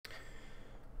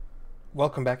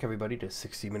Welcome back, everybody, to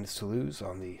 60 Minutes to Lose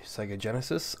on the Sega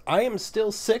Genesis. I am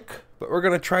still sick, but we're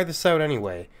going to try this out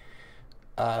anyway.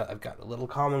 I've got a little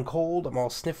common cold, I'm all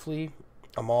sniffly,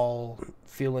 I'm all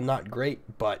feeling not great,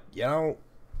 but, you know,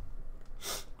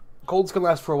 cold's going to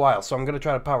last for a while, so I'm going to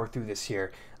try to power through this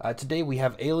here. Today we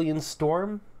have Alien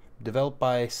Storm, developed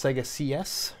by Sega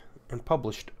CS, and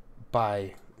published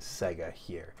by Sega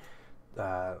here.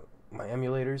 My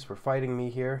emulators were fighting me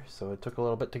here, so it took a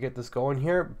little bit to get this going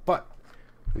here, but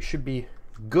we should be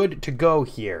good to go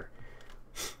here.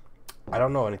 I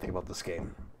don't know anything about this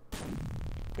game.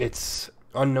 It's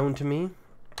unknown to me,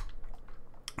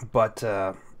 but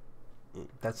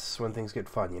that's when things get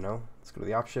fun, you know? Let's go to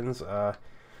the options. Fine,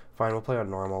 we'll play on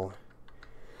normal.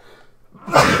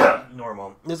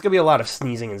 Normal. There's going to be a lot of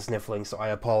sneezing and sniffling, so I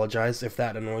apologize if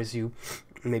that annoys you.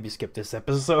 Maybe skip this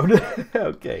episode.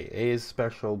 Okay, A is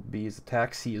special, B is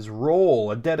attack, C is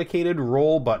roll. A dedicated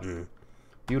roll button.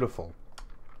 Beautiful.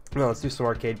 Now let's do some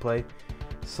arcade play.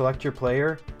 Select your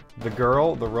player, the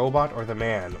girl, the robot, or the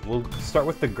man. We'll start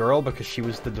with the girl because she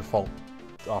was the default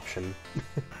option.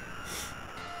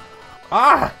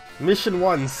 Ah! Mission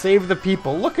 1, save the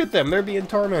people. Look at them, they're being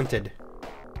tormented.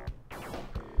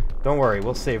 Don't worry,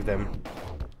 we'll save them.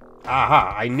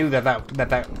 Aha! I knew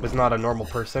that was not a normal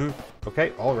person.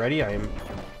 Okay, already I am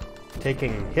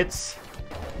taking hits.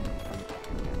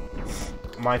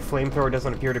 My flamethrower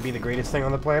doesn't appear to be the greatest thing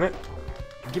on the planet.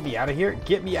 Get me out of here!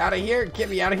 Get me out of here! Get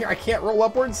me out of here! I can't roll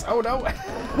upwards! Oh no!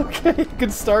 Okay,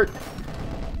 good start.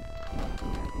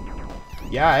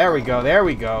 Yeah, there we go, there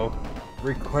we go.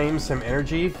 Reclaim some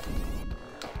energy.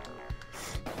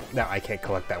 No, I can't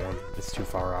collect that one. It's too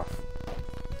far off.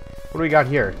 What do we got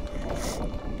here?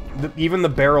 Even the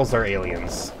barrels are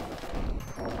aliens.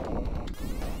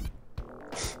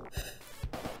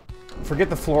 Forget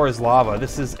the floor is lava.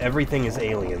 This is everything is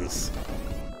aliens.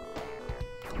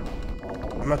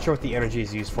 I'm not sure what the energy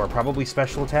is used for. Probably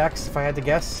special attacks, if I had to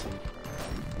guess.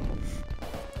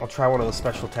 I'll try one of those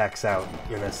special attacks out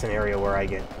in a scenario where I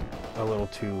get a little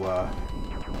too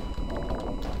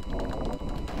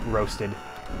roasted.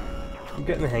 I'm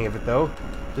getting the hang of it though.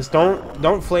 Just don't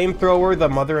flamethrower the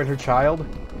mother and her child.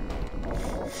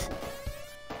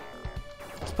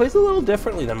 This plays a little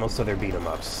differently than most other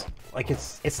beat-em-ups. Like,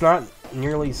 it's not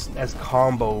nearly as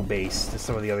combo-based as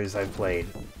some of the others I've played.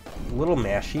 A little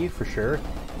mashy, for sure.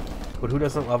 But who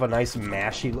doesn't love a nice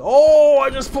mashy... Oh, I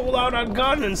just pulled out a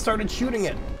gun and started shooting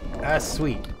it! That's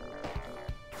sweet.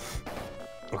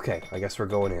 Okay, I guess we're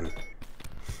going in.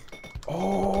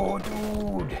 Oh,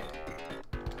 dude!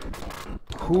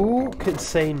 Who could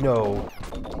say no?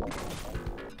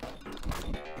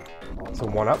 It's a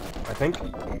one-up, I think.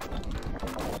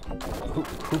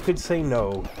 Who could say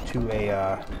no to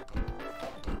a,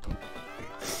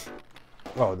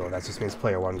 Oh, no, that just means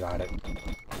player one got it.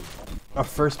 A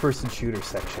first-person shooter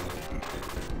section.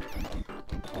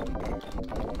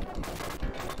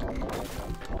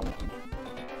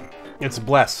 It's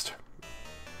blessed.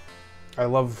 I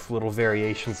love little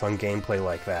variations on gameplay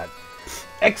like that.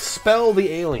 Expel the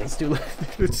aliens, dude.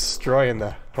 They're destroying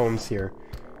the homes here.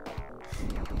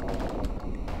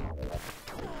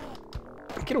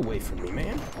 Get away from me,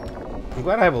 man. I'm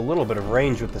glad I have a little bit of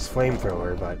range with this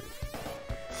flamethrower, but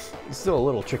it's still a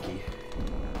little tricky.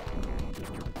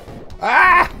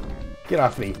 Ah! Get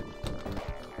off me.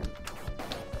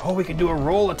 Oh, we can do a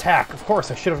roll attack. Of course,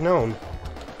 I should have known.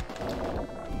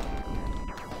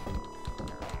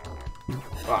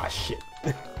 Ah, shit.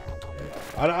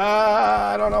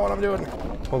 I don't know what I'm doing.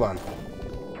 Hold on.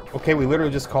 Okay, we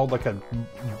literally just called like a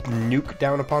nuke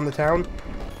down upon the town.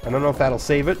 I don't know if that'll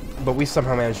save it, but we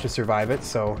somehow managed to survive it,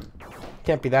 so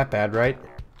can't be that bad, right?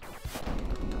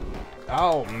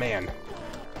 Oh, man.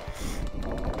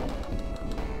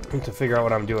 I need to figure out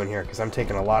what I'm doing here, because I'm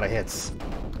taking a lot of hits.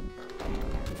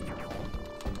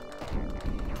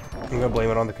 I'm going to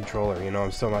blame it on the controller. You know,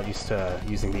 I'm still not used to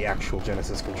using the actual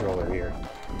Genesis controller here.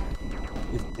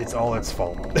 It's all its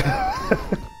fault.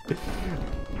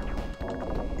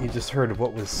 You just heard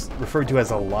what was referred to as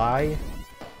a lie.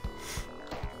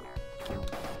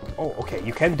 Oh, okay,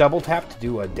 you can double tap to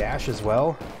do a dash as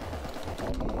well.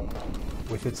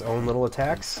 With its own little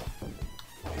attacks.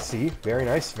 I see, very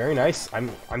nice, very nice. I'm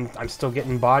still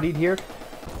getting bodied here.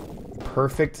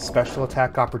 Perfect special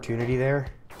attack opportunity there.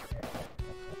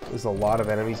 There's a lot of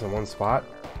enemies in one spot.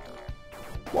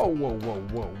 Whoa, whoa, whoa,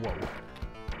 whoa, whoa.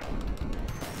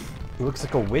 He looks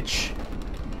like a witch.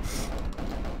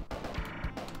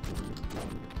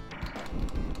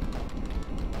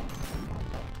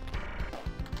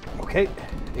 Okay,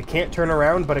 it can't turn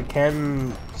around, but it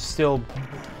can still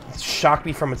shock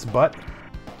me from its butt.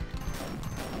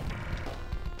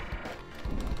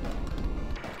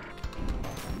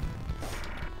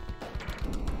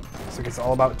 Looks like it's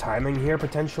all about timing here,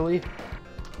 potentially.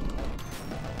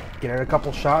 Get in a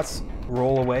couple shots,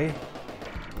 roll away.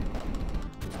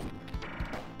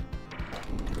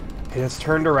 It has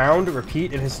turned around.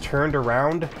 Repeat, it has turned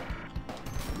around.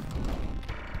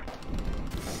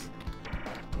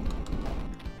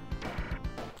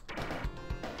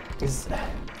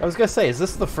 I was gonna say, is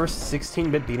this the first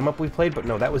 16-bit beat-em-up we played? But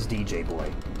no, that was DJ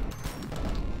Boy.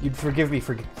 You'd forgive me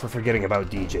for forgetting about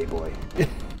DJ Boy.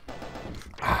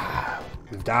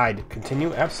 We've died.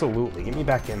 Continue? Absolutely. Get me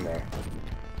back in there.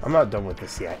 I'm not done with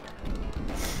this yet.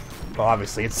 Well,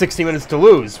 obviously, it's 60 minutes to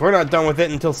lose. We're not done with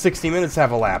it until 60 minutes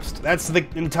have elapsed. That's the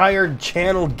entire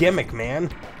channel gimmick, man.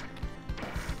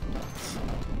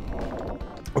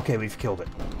 Okay, we've killed it.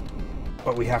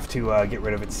 But we have to get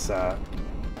rid of its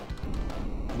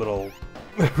little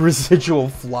residual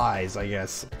flies, I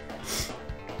guess.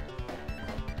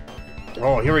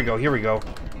 Oh, here we go, here we go.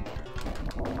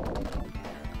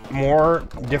 More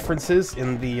differences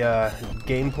in the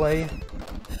gameplay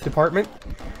department.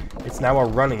 It's now a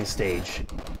running stage.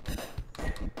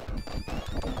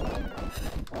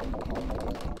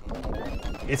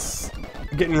 It's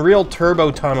getting real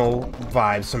Turbo Tunnel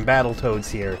vibes from Battletoads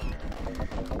here.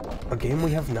 A game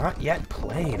we have not yet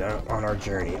played on our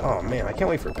journey. Oh man, I can't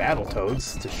wait for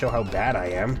Battletoads to show how bad I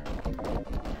am.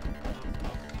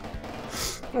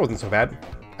 It wasn't so bad.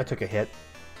 I took a hit.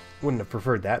 Wouldn't have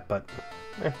preferred that, but...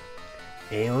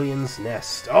 Alien's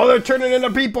Nest. Oh, they're turning into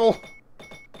people!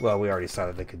 Well, we already saw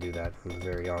that they could do that from the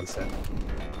very onset.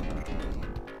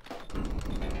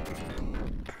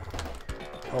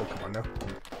 Oh, come on now.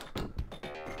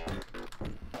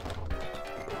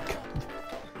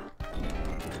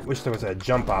 Wish there was a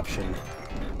jump option.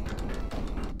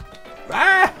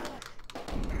 Ah!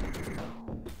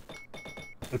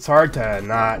 It's hard to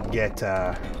not get,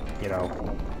 you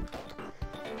know...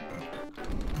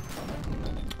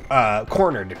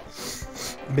 cornered.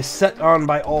 Beset on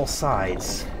by all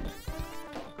sides.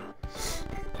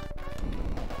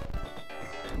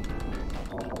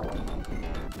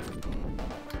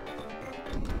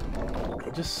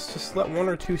 Just let one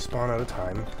or two spawn at a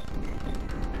time.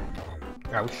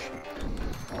 Ouch.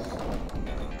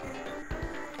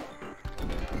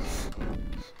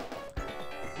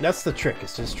 That's the trick,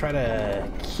 is just try to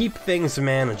keep things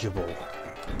manageable.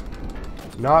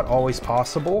 Not always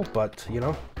possible, but, you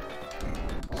know.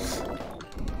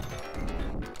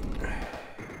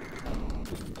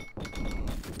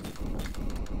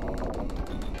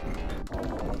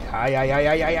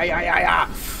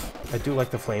 I do like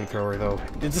the flamethrower, though.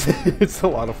 It's a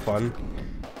lot of fun.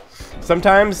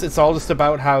 Sometimes it's all just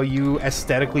about how you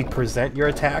aesthetically present your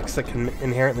attacks that can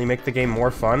inherently make the game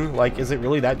more fun. Like, is it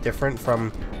really that different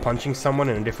from punching someone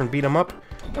in a different beat-em-up?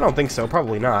 I don't think so,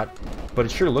 probably not. But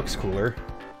it sure looks cooler.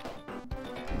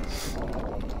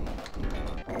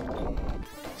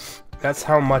 That's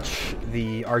how much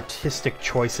the artistic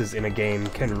choices in a game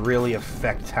can really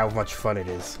affect how much fun it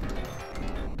is.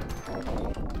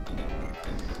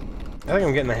 I think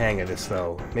I'm getting the hang of this,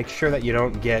 though. Make sure that you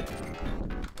don't get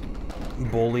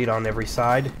bullied on every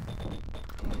side.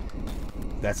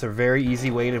 That's a very easy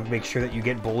way to make sure that you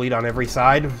get bullied on every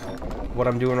side. What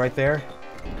I'm doing right there.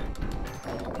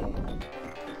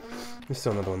 There's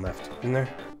still another one left, isn't there?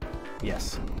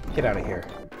 Yes. Get out of here.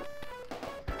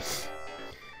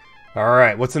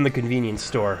 Alright, what's in the convenience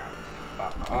store?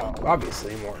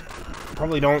 Obviously more.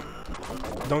 Probably don't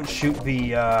shoot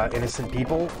the innocent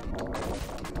people.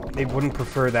 They wouldn't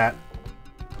prefer that.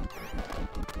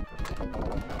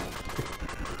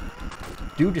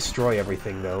 Do destroy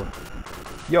everything, though.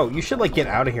 Yo, you should, like, get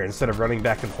out of here instead of running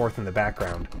back and forth in the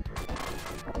background.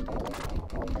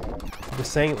 I'm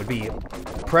just saying it would be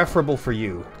preferable for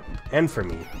you. And for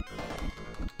me.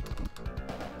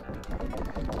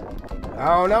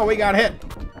 Oh, no, we got hit!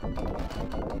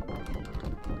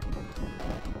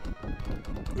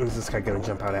 Is this guy gonna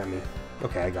jump out at me?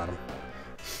 Okay, I got him.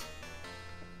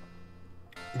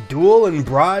 Duel in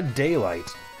broad daylight.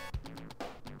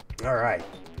 Alright.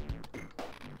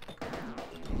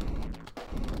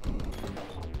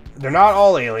 They're not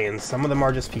all aliens. Some of them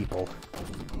are just people.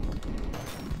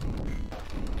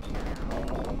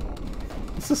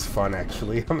 This is fun,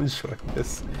 actually. I'm enjoying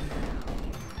this.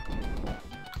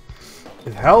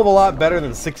 It's a hell of a lot better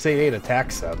than 688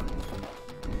 attack sub.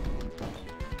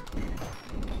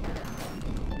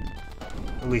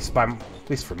 At least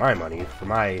for my money, for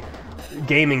my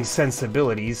gaming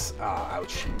sensibilities. Ah,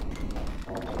 ouch.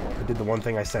 I did the one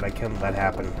thing I said I couldn't let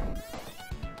happen.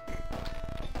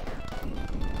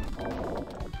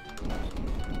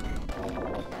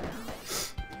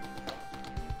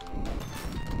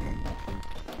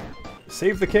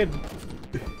 Save the kid.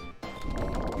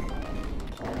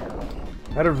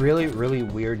 I had a really, really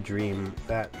weird dream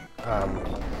that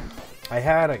I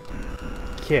had a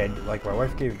kid, like my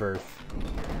wife gave birth,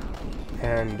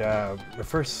 and at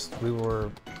first we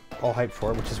were all hyped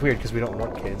for it, which is weird because we don't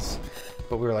want kids,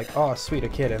 but we were like, oh sweet, a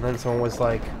kid, and then someone was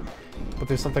like, but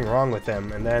there's something wrong with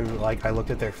them, and then like I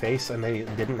looked at their face and they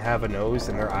didn't have a nose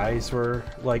and their eyes were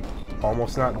like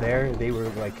almost not there. They were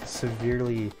like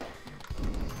severely,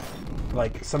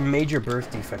 like some major birth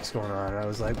defects going on, and I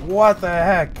was like, what the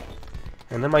heck?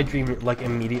 And then my dream like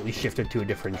immediately shifted to a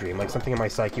different dream, like something in my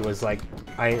psyche was like,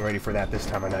 I ain't ready for that this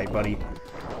time of night, buddy.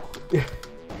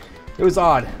 It was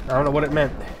odd. I don't know what it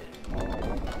meant.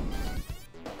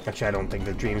 Actually, I don't think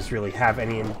the dreams really have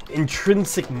any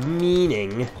intrinsic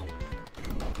meaning.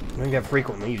 I think that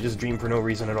frequently you just dream for no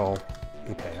reason at all.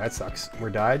 Okay, that sucks. We're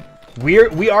died.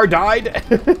 We are died.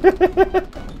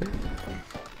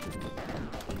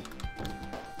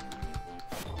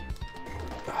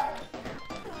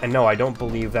 And no, I don't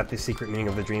believe that the secret meaning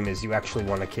of the dream is you actually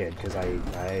want a kid, because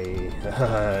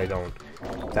I don't.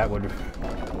 That would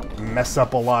mess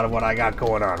up a lot of what I got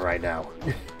going on right now.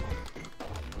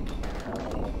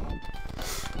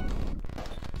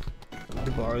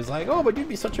 People are always like, oh, but you'd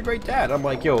be such a great dad. I'm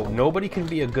like, yo, nobody can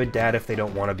be a good dad if they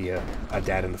don't want to be a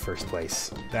dad in the first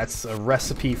place. That's a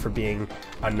recipe for being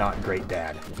a not great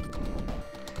dad.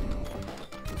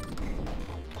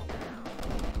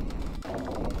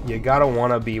 You gotta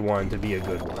want to be one to be a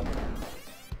good one.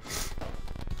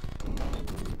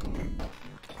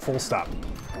 Full stop.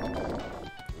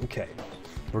 Okay.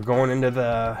 We're going into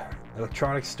the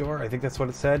electronics store. I think that's what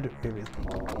it said. Maybe.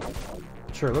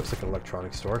 Sure, it looks like an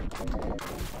electronics store.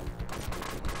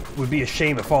 Would be a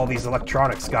shame if all these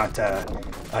electronics got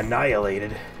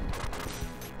annihilated.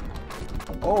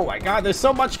 Oh my god, there's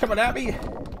so much coming at me!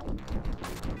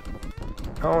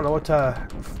 I don't know what to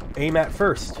aim at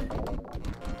first.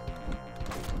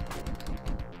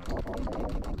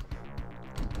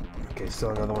 Okay,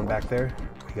 still another one back there.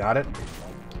 We got it.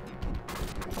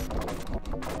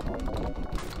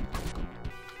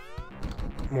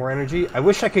 More energy. I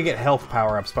wish I could get health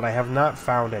power-ups, but I have not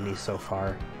found any so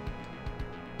far.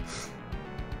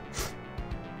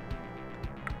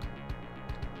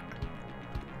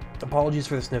 Apologies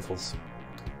for the sniffles.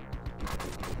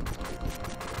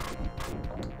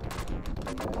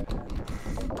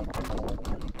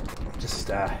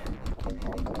 Just, I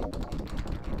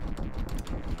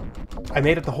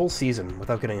made it the whole season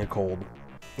without getting a cold.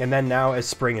 And then now, as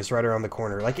spring is right around the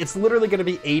corner, like, it's literally going to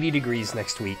be 80 degrees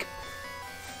next week.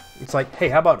 It's like, hey,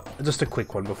 how about just a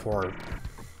quick one before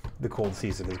the cold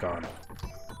season is gone?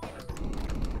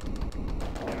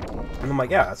 And I'm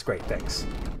like, yeah, that's great, thanks.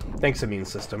 Thanks, immune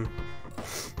system.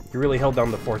 You really held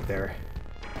down the fort there.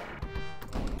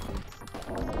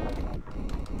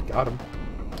 Got him.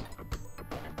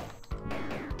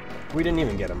 We didn't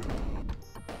even get him.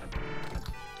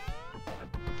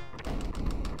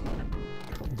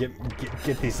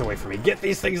 Get these away from me. Get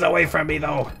these things away from me,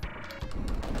 though!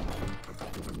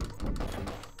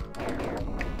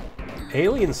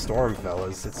 Alien Storm,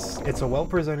 fellas. It's a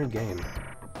well-presented game.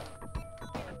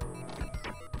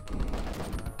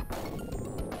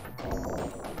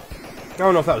 I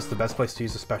don't know if that was the best place to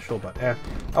use a special, but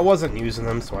I wasn't using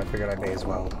them, so I figured I may as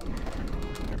well.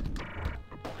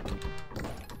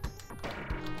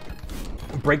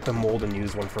 Break the mold and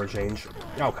use one for a change.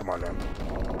 Oh, come on, man.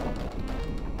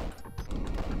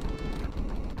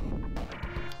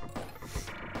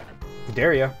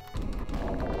 Dare ya.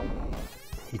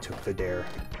 He took the dare.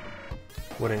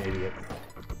 What an idiot.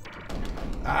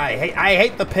 I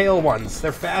hate the pale ones.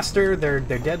 They're faster, they're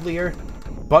deadlier,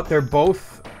 but they're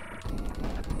both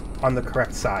on the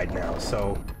correct side now,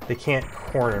 so they can't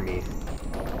corner me.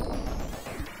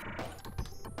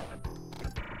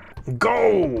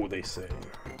 Go, they say.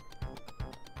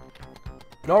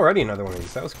 Already another one of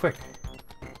these. That was quick.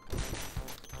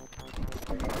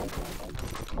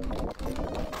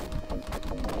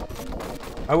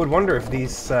 I would wonder if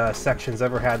these sections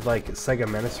ever had, like, Sega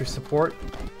Menacer support,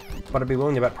 but I'd be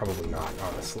willing to bet probably not,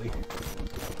 honestly.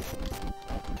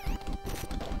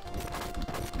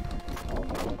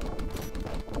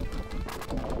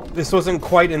 This wasn't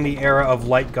quite in the era of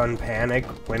light gun panic,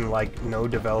 when, like, no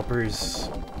developers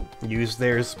used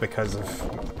theirs because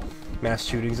of mass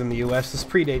shootings in the US. This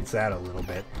predates that a little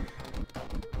bit.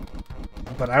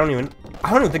 But I don't even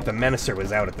think the Menacer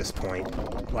was out at this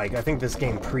point. Like, I think this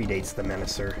game predates the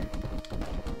Menacer.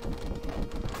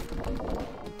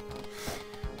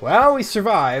 Well, we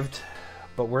survived,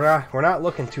 but we're not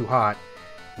looking too hot.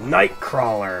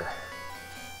 Nightcrawler.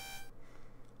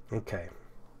 Okay.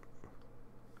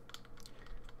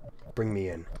 Bring me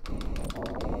in.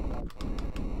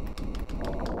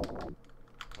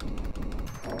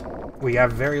 We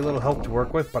have very little health to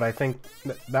work with, but I think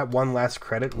that one last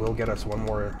credit will get us one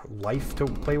more life to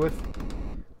play with.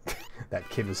 That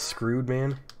kid was screwed,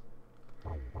 man.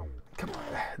 Come on.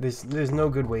 There's no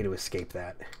good way to escape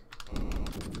that.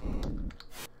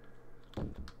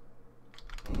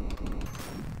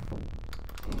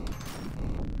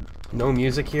 No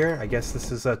music here. I guess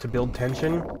this is to build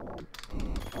tension.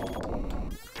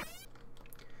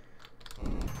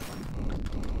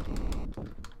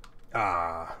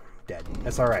 Ah, dead.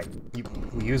 That's alright.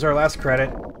 We use our last credit.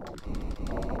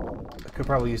 I could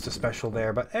probably use a special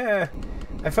there, but I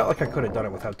felt like I could have done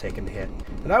it without taking the hit.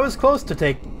 And I was close to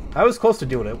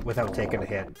doing it without taking a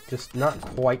hit. Just not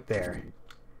quite there.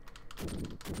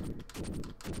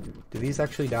 Do these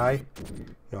actually die?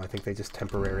 No, I think they just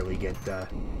temporarily get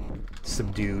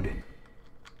subdued.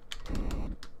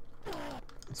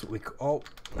 That's what we... Oh,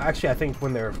 actually, I think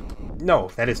when they're... No,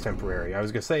 that is temporary. I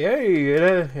was gonna say, hey,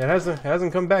 it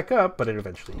hasn't come back up, but it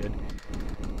eventually did.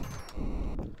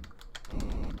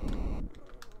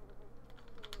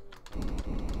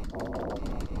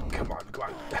 Come on, come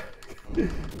on.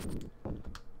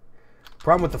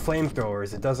 Problem with the flamethrower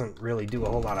is it doesn't really do a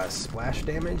whole lot of splash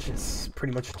damage. It's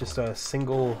pretty much just a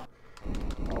single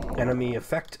enemy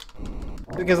effect.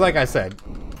 Because like I said,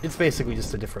 it's basically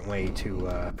just a different way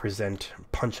to present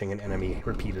punching an enemy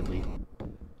repeatedly.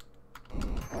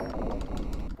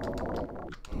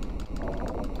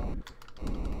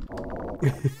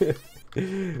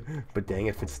 But dang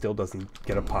if it still doesn't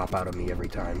get a pop out of me every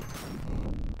time.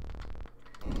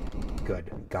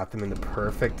 Good. Got them in the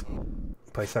perfect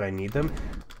place that I need them.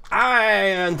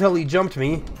 Until he jumped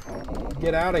me.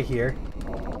 Get out of here.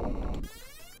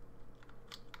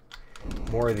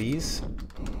 More of these.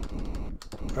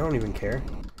 I don't even care.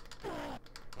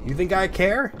 You think I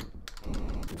care?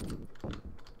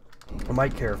 I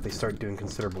might care if they start doing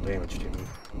considerable damage to me.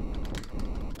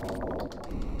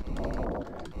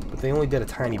 But they only did a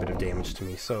tiny bit of damage to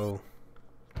me, so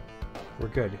we're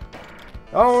good.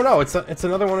 Oh no, it's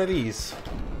another one of these.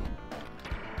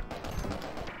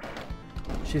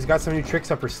 She's got some new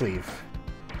tricks up her sleeve.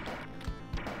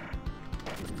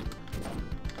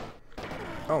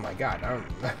 Oh my god, I don't...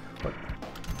 What?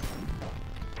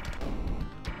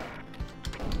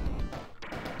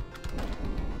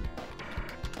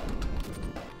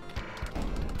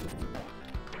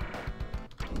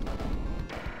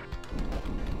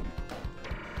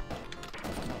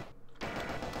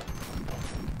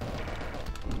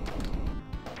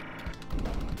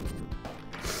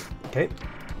 Okay,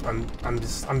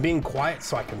 I'm being quiet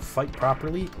so I can fight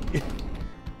properly. It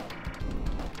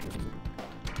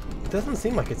doesn't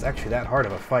seem like it's actually that hard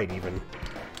of a fight, even.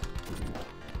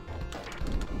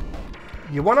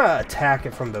 You want to attack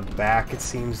it from the back, it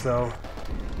seems, though,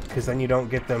 because then you don't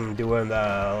get them doing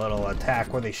the little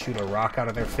attack where they shoot a rock out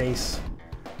of their face,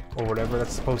 or whatever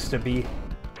that's supposed to be.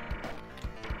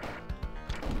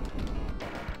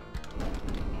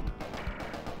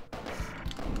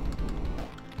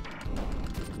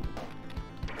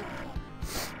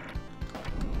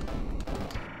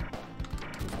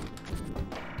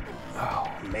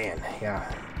 Man,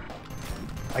 yeah.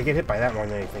 I get hit by that more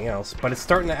than anything else, but it's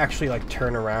starting to actually like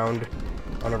turn around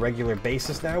on a regular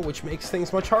basis now, which makes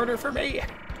things much harder for me.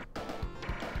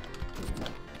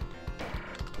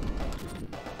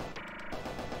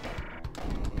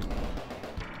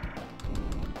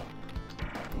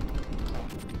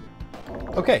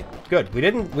 Okay, good. We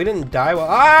didn't die well.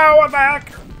 Ah, what the heck?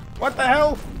 What the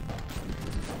hell?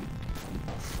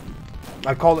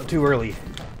 I called it too early.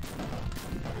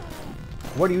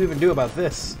 What do you even do about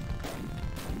this?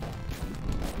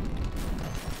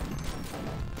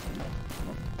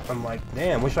 I'm like,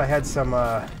 damn, wish I had some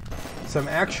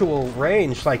actual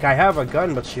range. Like, I have a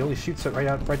gun, but she only shoots it right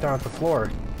down at the floor.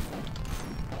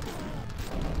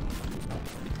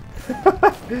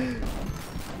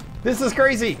 This is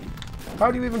crazy!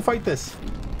 How do you even fight this?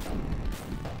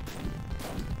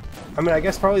 I mean, I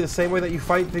guess probably the same way that you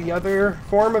fight the other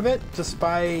form of it, just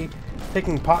by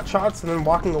taking pot shots and then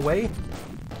walking away.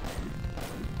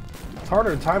 It's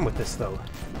harder to time with this, though.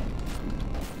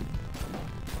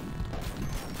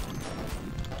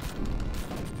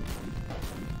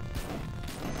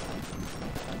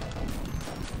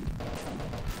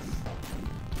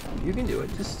 You can do it.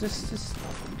 Just a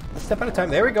step at a time.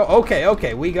 There we go.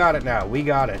 Okay, we got it now. We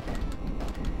got it.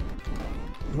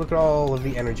 Look at all of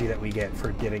the energy that we get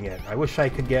for getting it. I wish I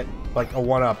could get, like, a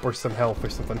 1-up or some health or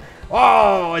something.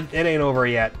 Oh, it ain't over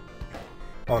yet.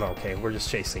 Oh, no, okay. We're just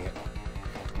chasing it.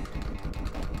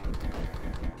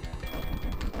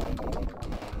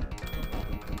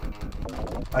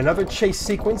 Another chase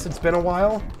sequence. It's been a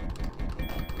while.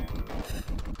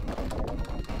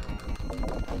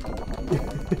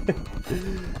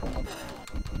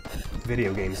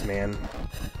 video games, man.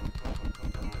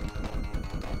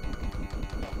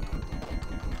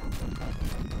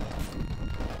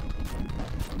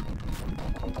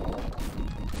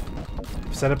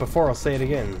 I've said it before, I'll say it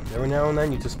again. Every now and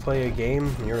then you just play a game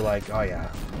and you're like, oh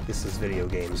yeah, this is video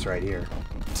games right here.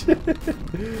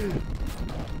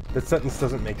 That sentence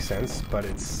doesn't make sense, but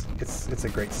it's a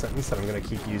great sentence that I'm going to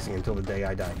keep using until the day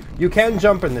I die. You can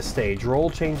jump in this stage. Roll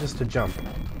changes to jump.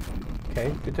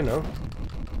 Okay, good to know.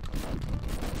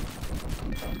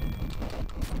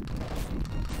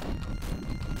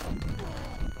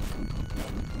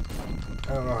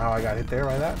 I don't know how I got hit there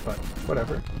by that, but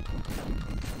whatever.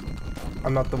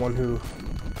 I'm not the one who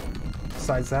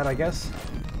decides that, I guess.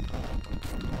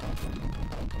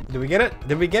 Did we get it?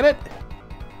 Did we get it?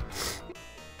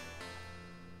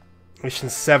 Mission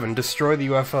 7, destroy the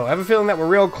UFO. I have a feeling that we're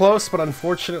real close, but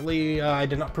unfortunately, I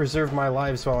did not preserve my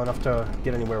lives well enough to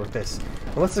get anywhere with this.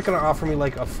 Unless it's going to offer me,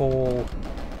 like, a full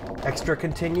extra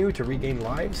continue to regain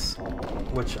lives,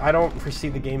 which I don't foresee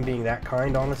the game being that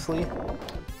kind, honestly.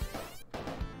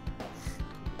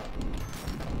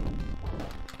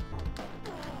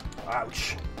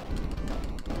 Ouch.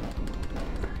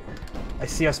 I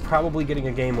see us probably getting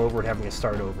a game over and having to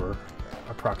start over,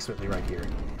 approximately right here.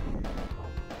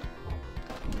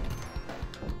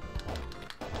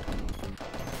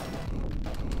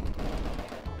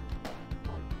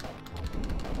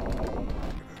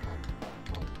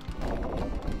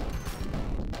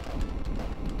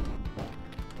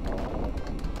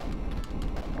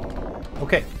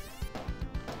 Okay.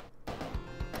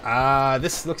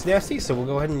 This looks nasty, so we'll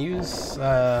go ahead and use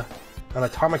an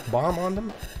atomic bomb on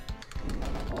them.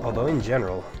 Although, in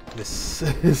general, this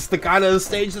is the kind of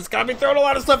stage that's gonna be throwing a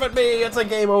lot of stuff at me! It's a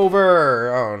game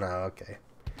over! Oh no, okay.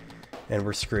 And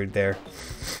we're screwed there.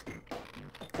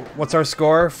 What's our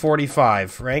score?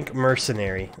 45. Rank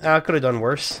Mercenary. Could have done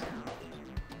worse.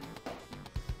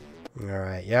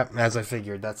 Alright, yep, as I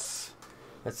figured, that's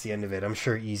the end of it. I'm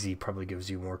sure easy probably gives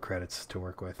you more credits to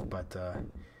work with, but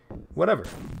whatever.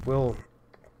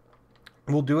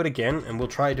 We'll do it again, and we'll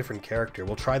try a different character.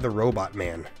 We'll try the Robot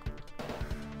Man.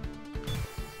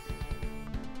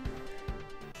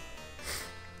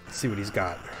 Let's see what he's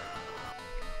got.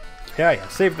 Yeah,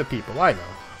 save the people, I know.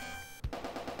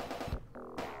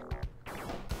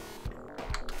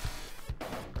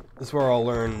 This is where I'll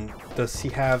learn, does he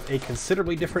have a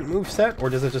considerably different moveset, or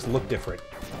does it just look different?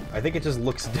 I think it just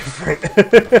looks different.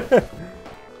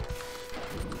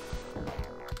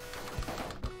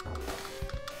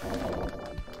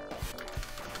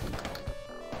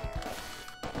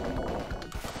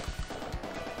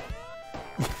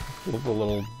 The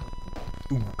little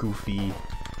goofy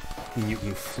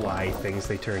mutant fly things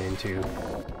they turn into.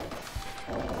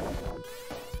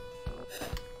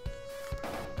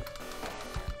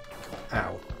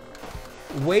 Ow.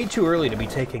 Way too early to be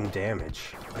taking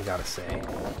damage, I gotta say.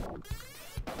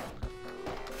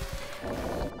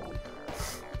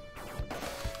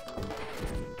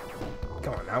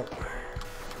 Come on, out.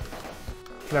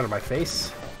 Get out of my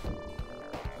face.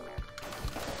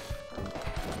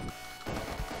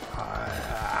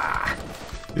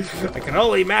 I can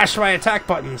only mash my attack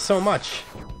button so much.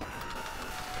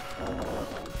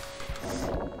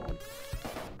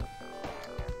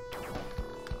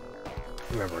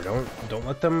 Remember, don't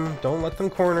let them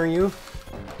corner you.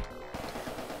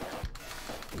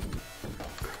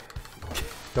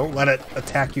 Don't let it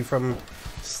attack you from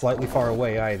slightly far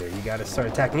away either. You gotta start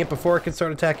attacking it before it can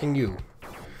start attacking you.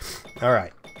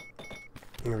 Alright.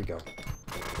 Here we go.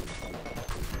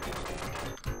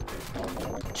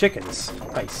 Chickens.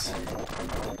 Nice.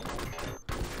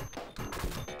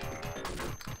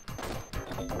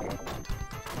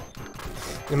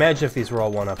 Imagine if these were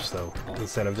all 1-ups, though,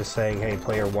 instead of just saying, hey,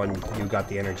 player 1, you got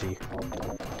the energy.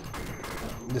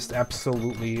 Just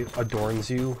absolutely adorns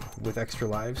you with extra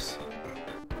lives.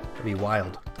 That'd be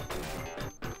wild.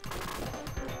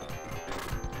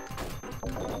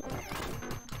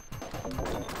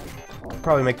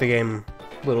 Probably make the game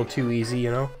a little too easy, you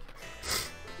know?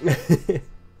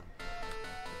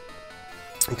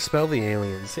 Expel the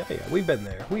aliens. Yeah, we've been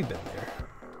there. We've been there.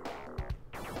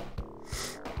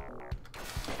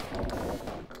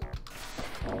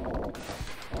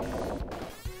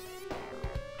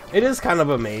 It is kind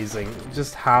of amazing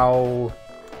just how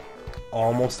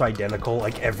almost identical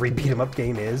like every beat-em-up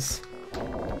game is.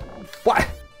 What?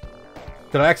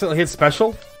 Did I accidentally hit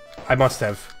special? I must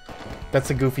have. That's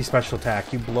a goofy special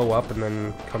attack. You blow up and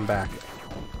then come back.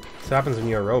 This happens when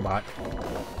you're a robot.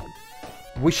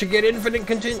 We should get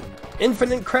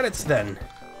infinite credits then.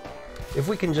 If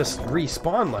we can just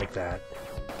respawn like that.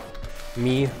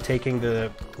 Me taking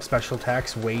the special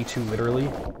attacks way too literally.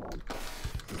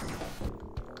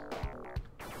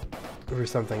 for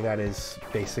something that is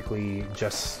basically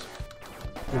just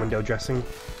window dressing.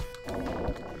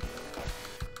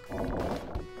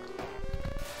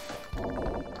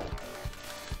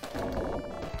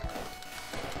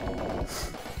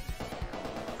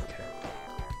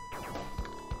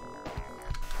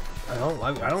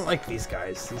 I don't like these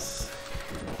guys.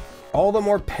 All the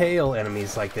more pale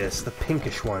enemies like this, the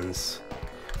pinkish ones,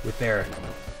 with their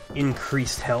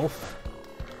increased health,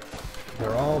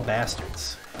 they're all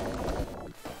bastards.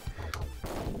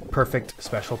 Perfect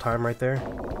special time right there.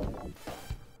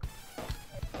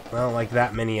 I don't like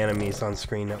that many enemies on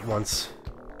screen at once.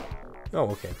 Oh,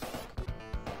 okay.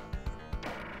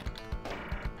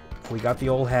 We got the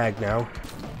old hag now.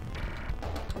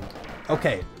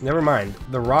 Okay, never mind.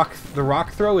 The rock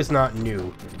throw is not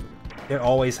new. It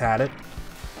always had it.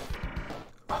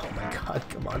 Oh my god,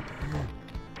 come on.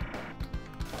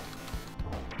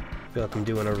 I feel like I'm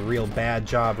doing a real bad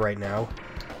job right now.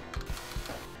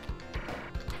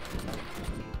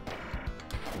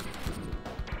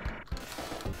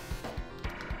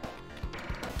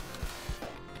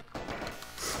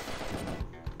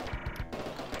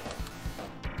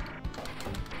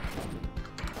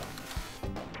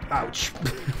 Ouch.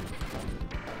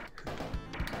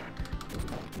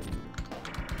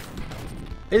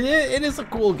 It is a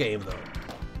cool game, though.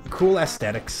 Cool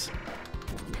aesthetics.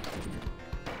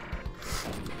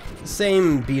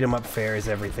 Same beat-em-up fare as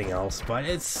everything else, but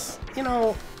it's, you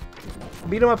know,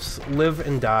 beat-em-ups live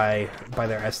and die by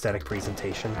their aesthetic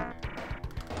presentation.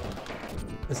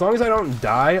 As long as I don't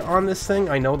die on this thing,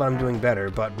 I know that I'm doing better,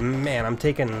 but man, I'm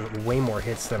taking way more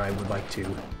hits than I would like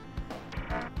to.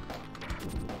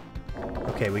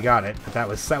 Okay, we got it, but that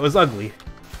was ugly.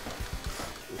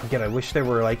 Again, I wish there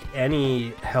were, like, any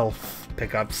health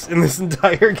pickups in this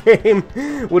entire game.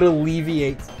 Would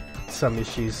alleviate some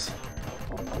issues.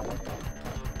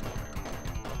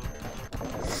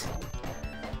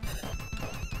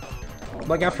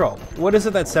 Like, after all, what is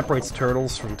it that separates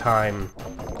Turtles from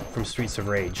Streets of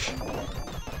Rage?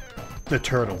 The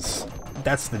turtles.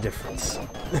 That's the difference.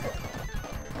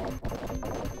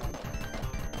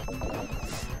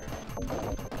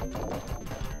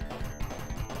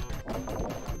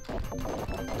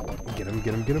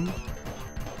 Get him.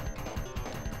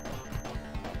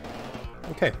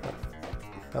 Okay.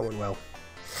 That went well.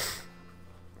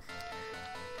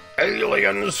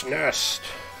 Alien's Nest!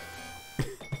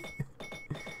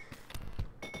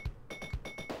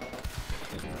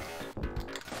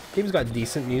 Game's got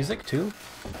decent music, too.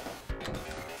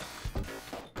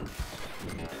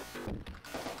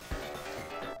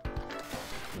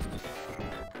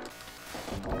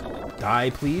 Die,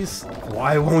 please.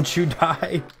 Why won't you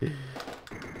die?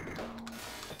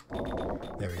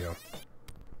 There we go.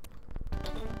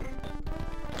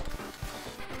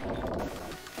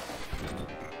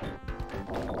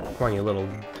 Come on, you little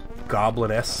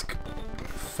goblin-esque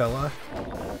fella.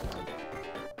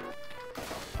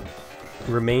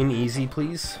 Remain easy,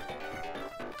 please.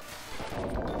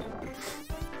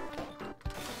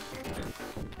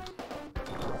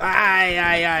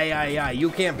 Aye. You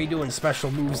can't be doing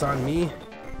special moves on me.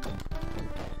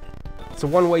 It's a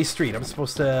one-way street. I'm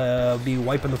supposed to be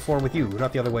wiping the floor with you,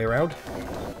 not the other way around.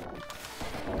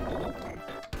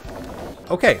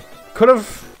 Okay, could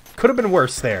have been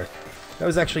worse there. That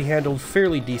was actually handled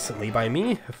fairly decently by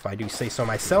me, if I do say so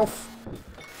myself.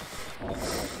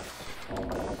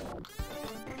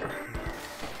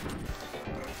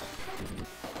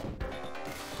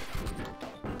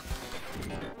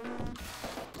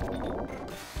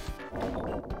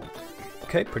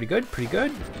 Okay, pretty good.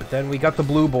 But then we got the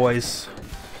blue boys.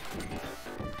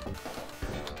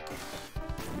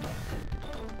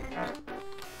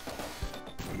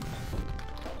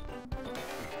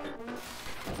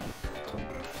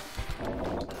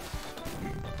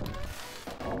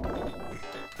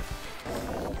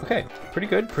 Okay,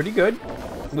 pretty good.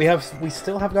 We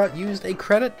still have not used a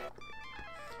credit.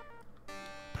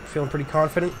 Feeling pretty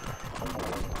confident.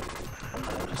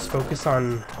 Just focus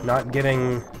on not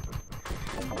getting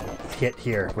hit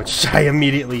here, which I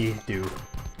immediately do.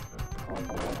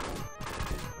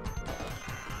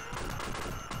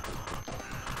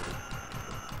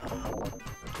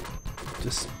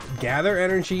 Just gather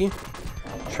energy,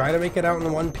 try to make it out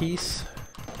in one piece.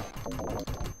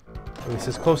 At least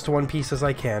as close to one piece as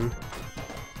I can.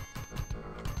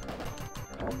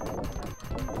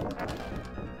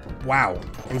 Wow.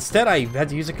 Instead, I had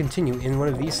to use a continue in one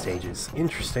of these stages.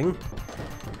 Interesting.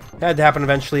 Had to happen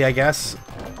eventually, I guess.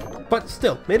 But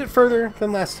still, made it further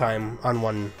than last time on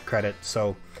one credit,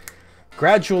 so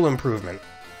gradual improvement.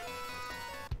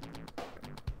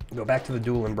 Go back to the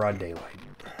duel in broad daylight.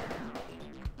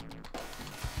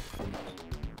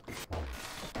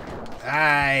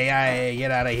 Aye,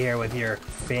 get out of here with your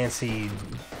fancy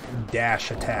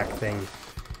dash attack thing.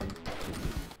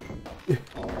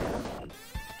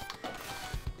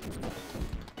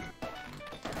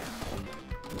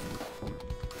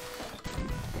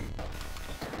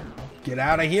 Get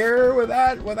out of here with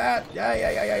that,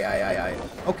 Yeah.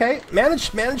 Okay,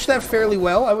 managed that fairly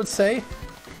well, I would say.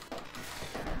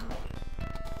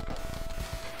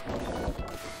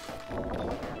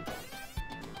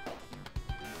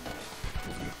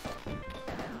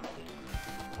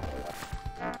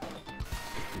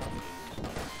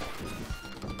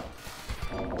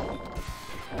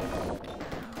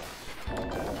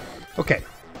 Okay.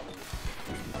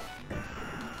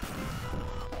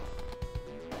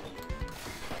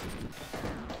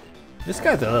 This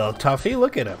guy's a little toughy,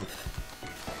 look at him.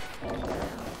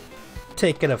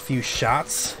 Taking a few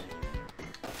shots.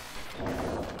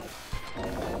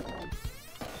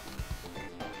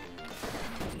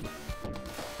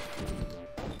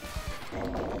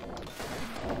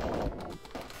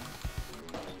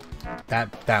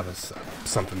 That was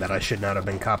something that I should not have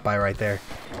been caught by right there.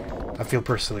 I feel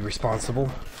personally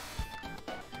responsible.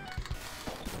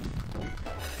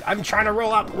 I'm trying to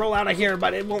roll out of here,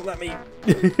 but it won't let me.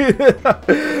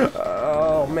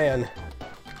 Oh man.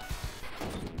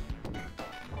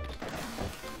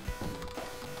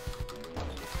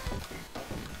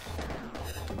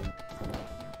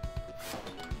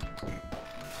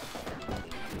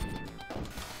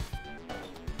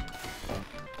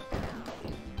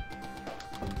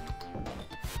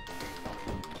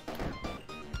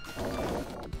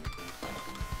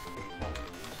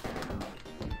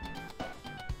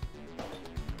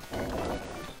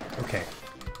 Okay.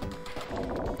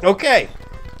 Okay.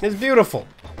 It's beautiful.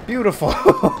 Beautiful.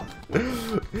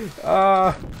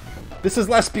 This is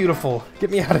less beautiful. Get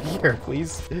me out of here,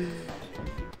 please.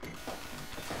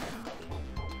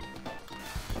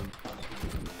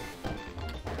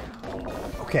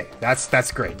 Okay,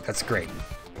 that's great. That's great.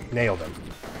 Nailed him.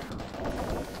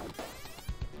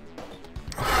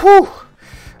 Whew!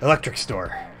 Electric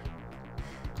store.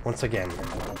 Once again.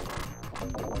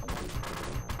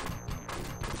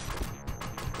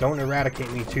 Don't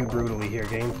eradicate me too brutally here,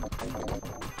 game.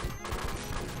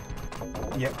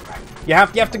 Yep. You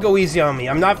have to go easy on me.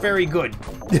 I'm not very good.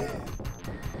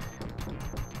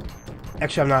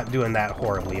 Actually, I'm not doing that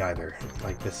horribly either.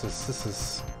 Like this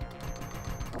is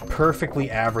perfectly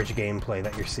average gameplay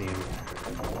that you're seeing.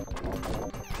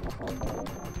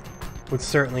 Would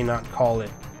certainly not call it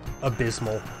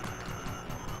abysmal.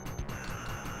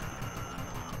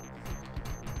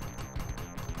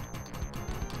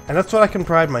 And that's what I can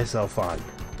pride myself on.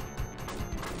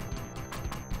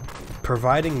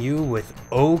 Providing you with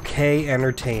okay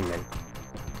entertainment.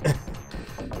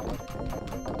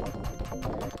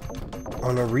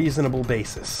 On a reasonable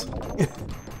basis.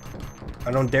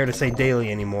 I don't dare to say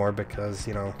daily anymore because,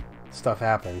 you know, stuff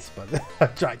happens, but I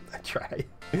try.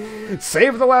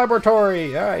 Save the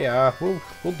laboratory! Yeah,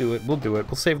 we'll do it,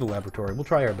 We'll save the laboratory. We'll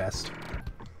try our best.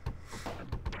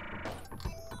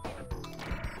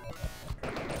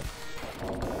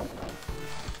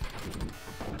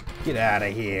 Get out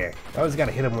of here. I always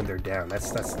gotta hit them when they're down. That's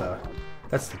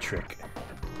the trick.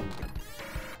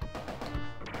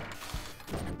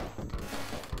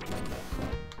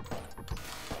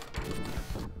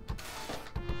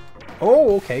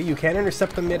 Oh, okay. You can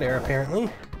intercept them midair,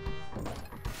 apparently.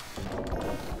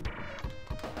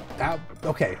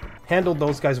 Okay. Handled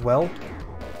those guys well.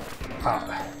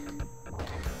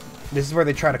 This is where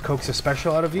they try to coax a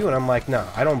special out of you, and I'm like, no,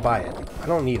 I don't buy it. I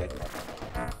don't need it.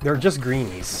 They're just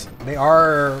greenies. They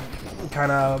are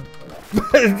kind of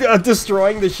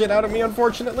destroying the shit out of me,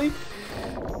 unfortunately.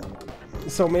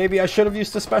 So maybe I should have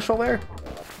used a special there.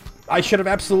 I should have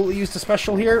absolutely used a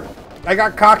special here. I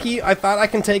got cocky. I thought I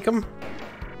can take him.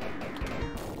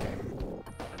 Okay.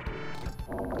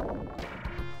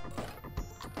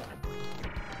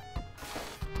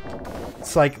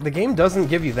 It's like, the game doesn't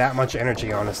give you that much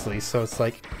energy, honestly. So it's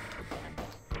like,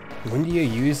 when do you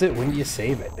use it? When do you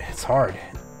save it? It's hard.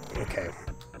 Okay.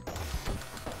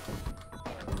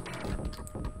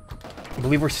 I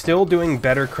believe we're still doing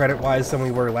better credit-wise than we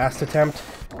were last attempt.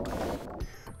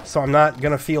 So I'm not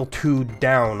gonna feel too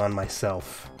down on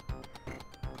myself.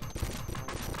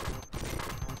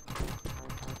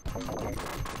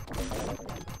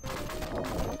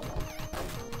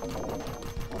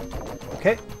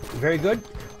 Okay, very good.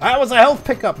 That was a health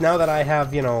pickup now that I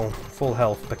have, you know, full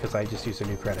health because I just used a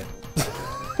new credit.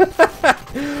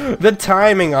 The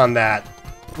timing on that.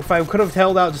 If I could have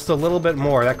held out just a little bit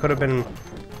more, that could have been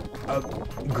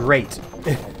great.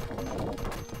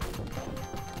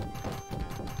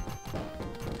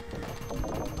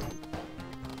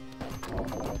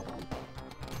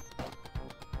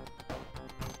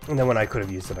 And then when I could have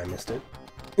used it, I missed it.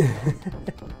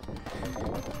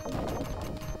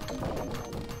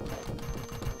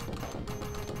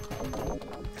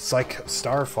 It's like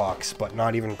Star Fox, but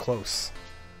not even close.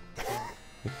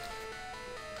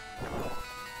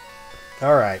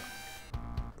 Alright.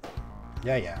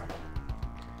 Yeah.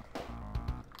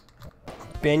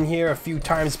 Been here a few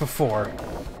times before.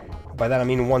 By that I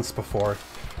mean once before.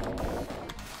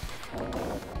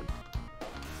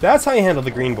 That's how you handle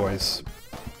the green boys.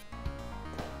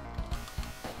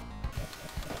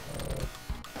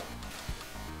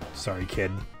 Sorry,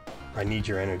 kid. I need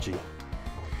your energy.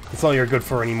 It's all you're good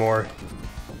for anymore.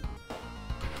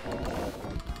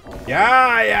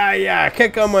 Yeah.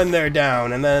 Kick them when they're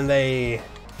down, and then they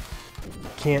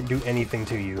can't do anything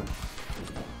to you.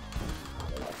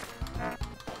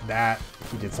 That,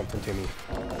 he did something to me.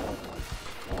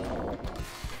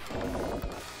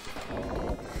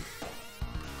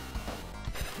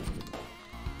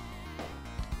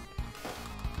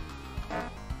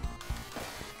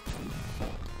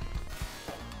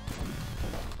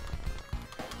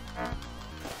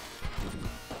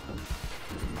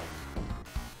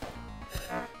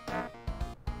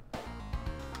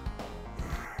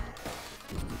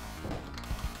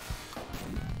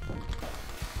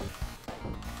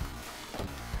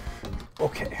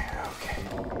 Okay.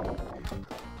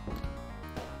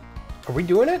 Are we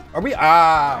doing it? Are we?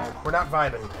 Ah, we're not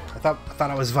vibing. I thought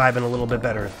I was vibing a little bit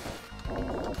better.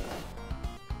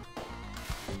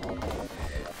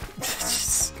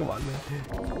 Come on, man.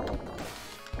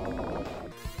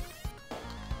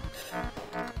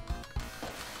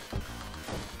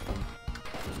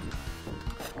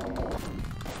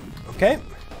 Okay.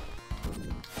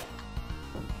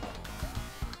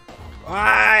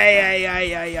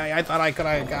 I thought I could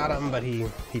have got him, but he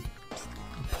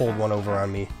pulled one over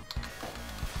on me.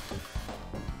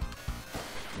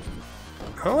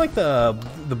 I don't like the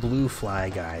blue fly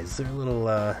guys. They're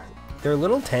a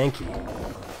little tanky.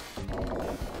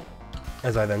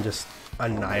 As I then just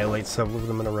annihilate several of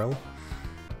them in a row.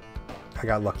 I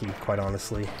got lucky, quite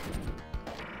honestly.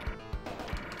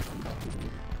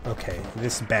 Okay,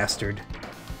 this bastard.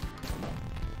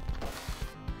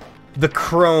 The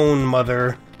crone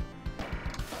mother.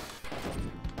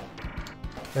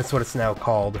 That's what it's now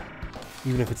called,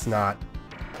 even if it's not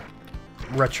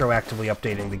retroactively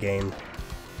updating the game.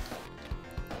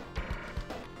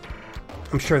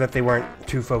 I'm sure that they weren't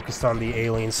too focused on the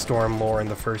Alien Storm lore in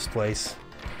the first place.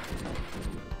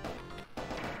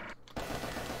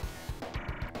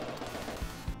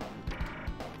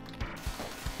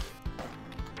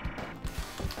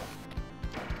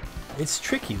 It's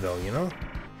tricky though, you know?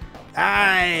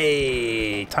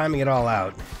 Aye! Timing it all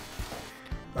out.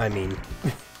 I mean...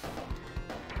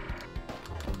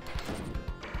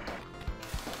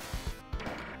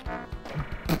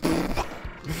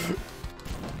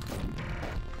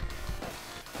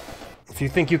 If you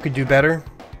think you could do better,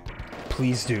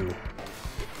 please do.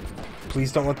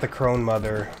 Please don't let the crone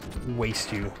mother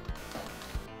waste you.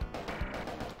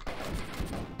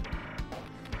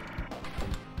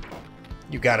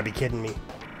 You gotta be kidding me.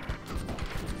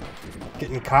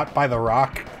 Getting caught by the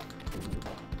rock.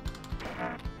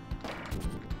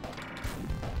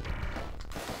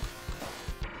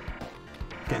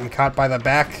 Getting caught by the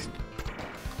back.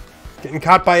 Getting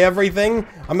caught by everything.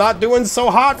 I'm not doing so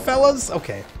hot, fellas.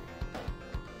 Okay.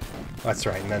 That's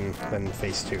right, and then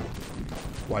phase 2.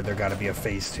 Why'd there gotta be a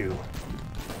phase 2?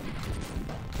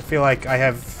 I feel like I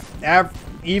have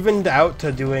evened out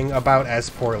to doing about as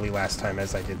poorly last time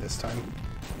as I did this time.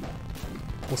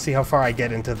 We'll see how far I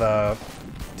get into the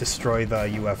destroy the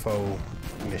UFO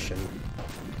mission.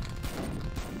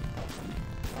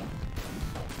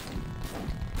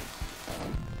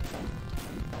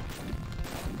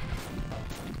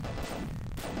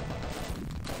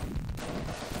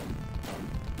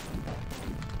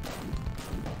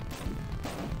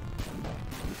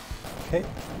 Okay.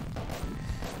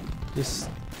 Just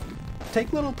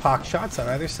take little pock shots on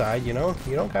either side, you know?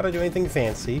 You don't gotta do anything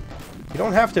fancy. You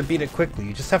don't have to beat it quickly,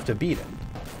 you just have to beat it.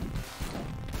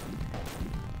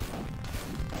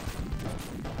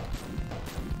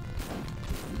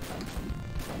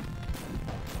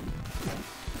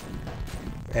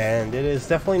 And it is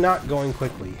definitely not going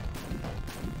quickly.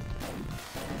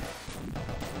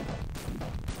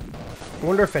 I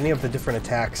wonder if any of the different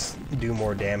attacks do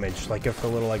more damage, like if the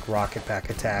little like rocket pack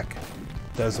attack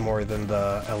does more than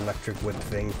the electric whip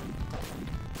thing.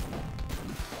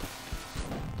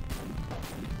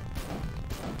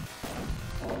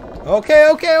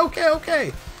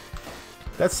 Okay.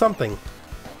 That's something.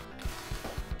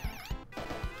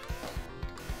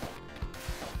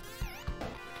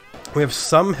 We have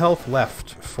some health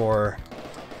left for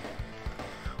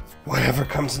whatever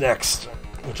comes next.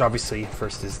 Which obviously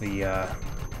first is the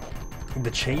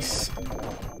chase.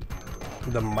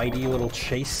 The mighty little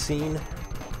chase scene.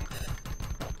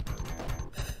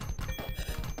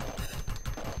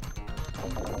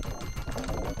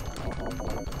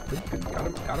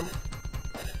 Got him.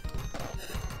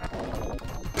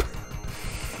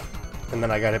 And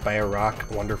then I got hit by a rock.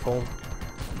 Wonderful.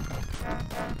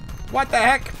 What the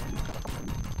heck?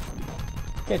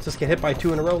 Can't just get hit by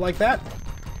 2 in a row like that.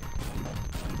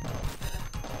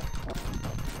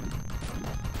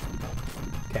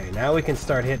 Okay, now we can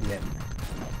start hitting it.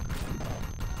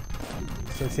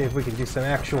 So let's see if we can do some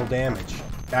actual damage.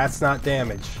 That's not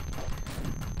damage.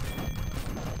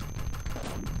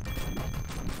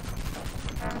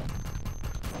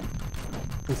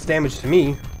 It's damage to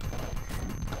me.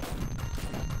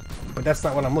 But that's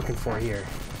not what I'm looking for here.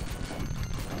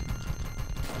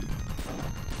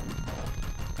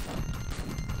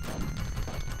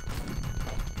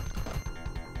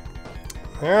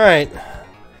 Alright.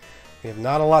 We have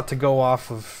not a lot to go off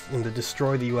of in the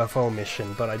destroy the UFO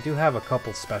mission, but I do have a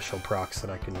couple special procs that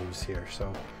I can use here,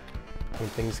 so when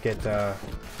things get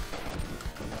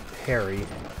hairy,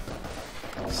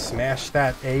 smash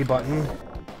that A button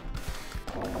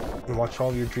and watch all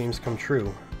of your dreams come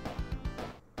true.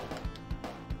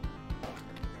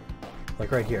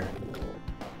 Like right here.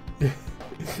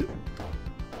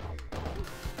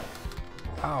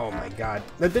 Oh my god.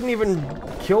 That didn't even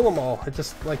kill them all. It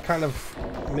just, like, kind of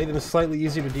made them slightly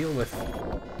easier to deal with.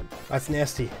 That's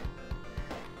nasty.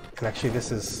 And actually,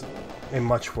 this is a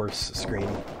much worse screen.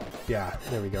 Yeah,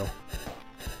 there we go.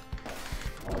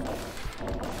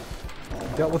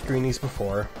 Dealt with greenies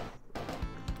before.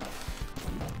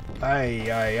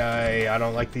 I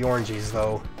don't like the orangies,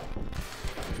 though.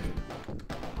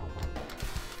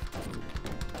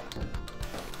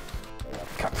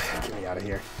 Get me out of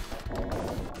here.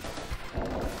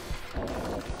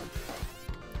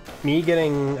 Me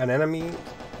getting an enemy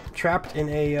trapped in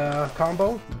a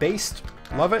combo. Based.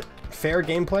 Love it. Fair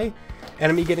gameplay.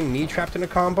 Enemy getting me trapped in a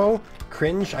combo.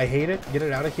 Cringe. I hate it. Get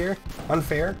it out of here.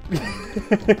 Unfair.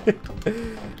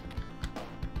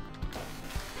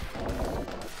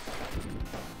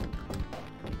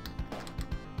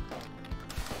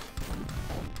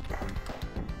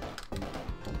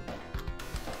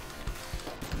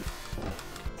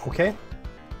 Okay.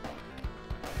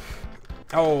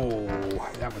 Oh,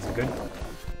 that wasn't good.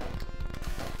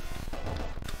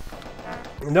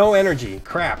 No energy.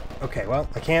 Crap. Okay, well,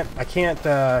 I can't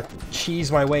cheese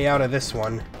my way out of this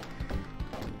one.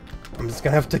 I'm just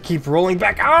gonna have to keep rolling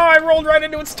back. Oh, I rolled right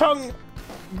into its tongue.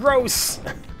 Gross.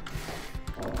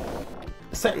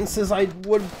 Sentences I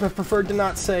would have preferred to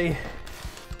not say.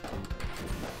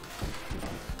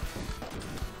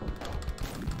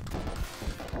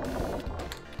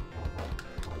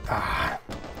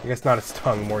 I guess not its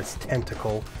tongue, more its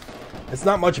tentacle. It's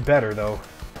not much better, though.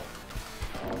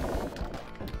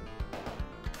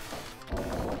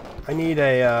 I need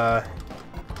a,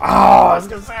 Oh, I was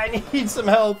gonna say I need some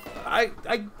help.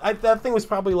 That thing was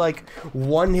probably like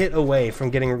 1 hit away from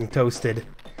getting toasted.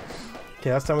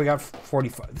 Okay, last time we got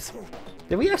 45.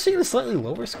 Did we actually get a slightly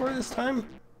lower score this time?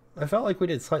 I felt like we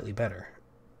did slightly better.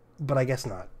 But I guess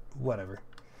not. Whatever.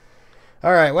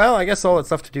 Alright, well, I guess all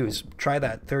that's left to do is try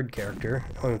that third character.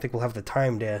 I don't even think we'll have the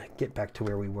time to get back to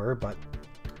where we were, but...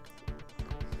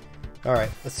 Alright,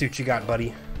 let's see what you got,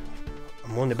 buddy.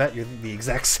 I'm willing to bet you're the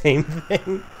exact same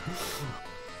thing.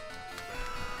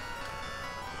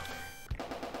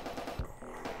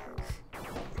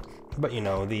 But, you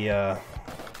know, the,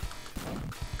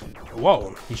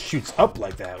 Whoa, he shoots up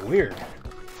like that. Weird.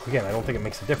 Again, I don't think it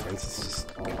makes a difference. It's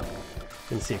just...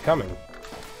 Didn't see it coming.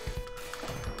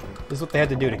 This is what they had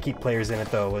to do to keep players in it,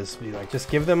 though, was be like, just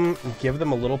give them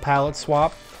a little palette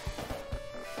swap.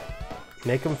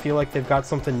 Make them feel like they've got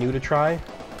something new to try.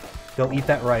 They'll eat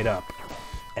that right up.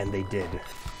 And they did.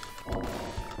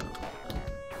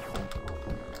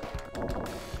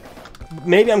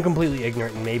 Maybe I'm completely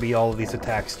ignorant, and maybe all of these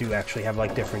attacks do actually have,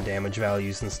 like, different damage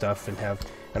values and stuff, and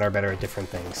are better at different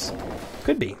things.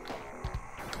 Could be.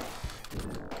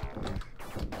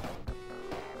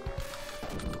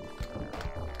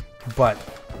 But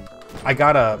I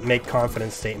gotta make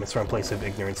confident statements from a place of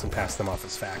ignorance and pass them off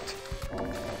as fact.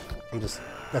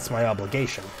 That's my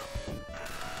obligation.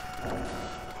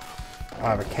 I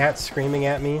have a cat screaming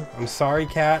at me. I'm sorry,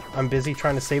 cat. I'm busy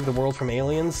trying to save the world from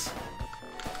aliens.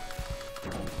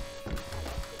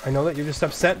 I know that you're just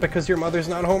upset because your mother's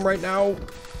not home right now.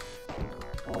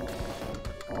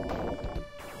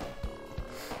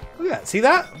 Look at that. See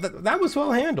that? That was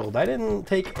well handled. I didn't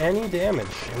take any damage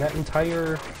in that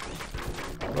entire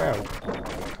around.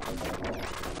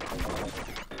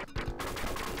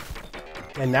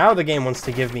 And now the game wants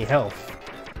to give me health,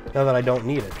 now that I don't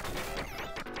need it.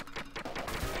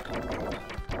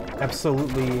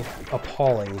 Absolutely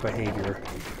appalling behavior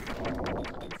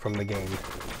from the game.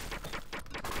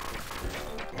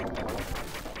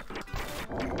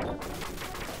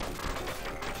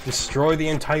 Destroy the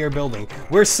entire building.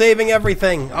 We're saving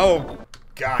everything! Oh,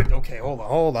 God. Okay,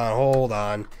 hold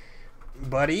on.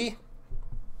 Buddy?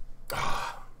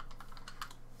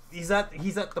 He's at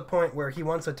the point where he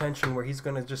wants attention, where he's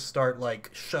gonna just start, like,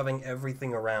 shoving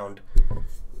everything around.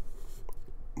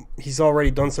 He's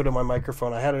already done so to my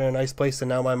microphone. I had it in a nice place, and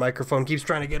now my microphone keeps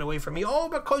trying to get away from me. Oh,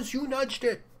 because you nudged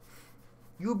it!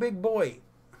 You big boy.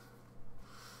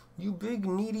 You big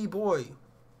needy boy.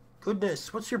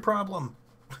 Goodness, what's your problem?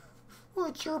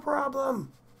 What's your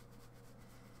problem?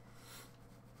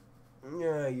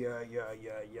 Yeah. You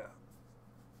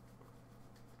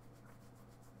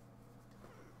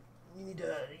need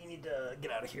to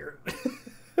get out of here.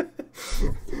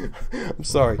 I'm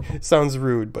sorry. It sounds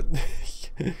rude, but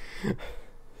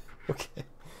okay.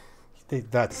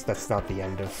 That's not the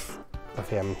end of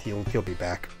him. He'll be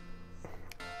back.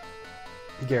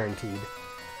 Guaranteed.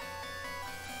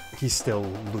 He's still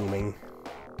looming.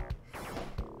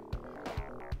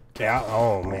 Yeah,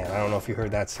 oh man, I don't know if you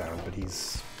heard that sound, but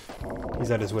he's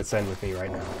at his wit's end with me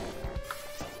right now.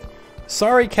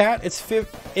 Sorry, cat. It's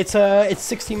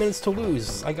 60 minutes to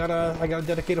lose. I gotta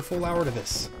dedicate a full hour to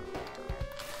this.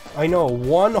 I know,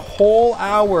 1 whole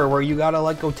hour where you gotta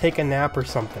like go take a nap or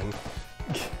something.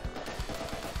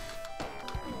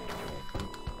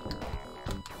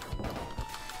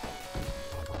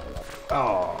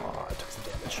 Oh, I took some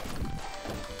damage.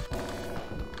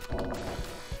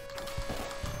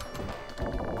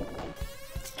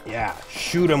 Yeah,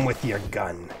 shoot him with your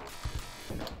gun.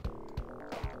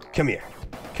 Come here.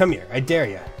 Come here, I dare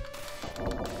ya.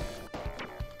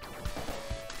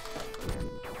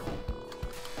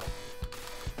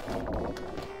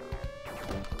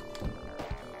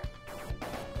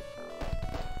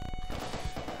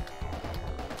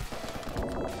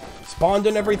 Spawned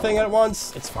and everything at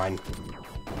once? It's fine.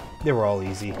 They were all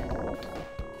easy.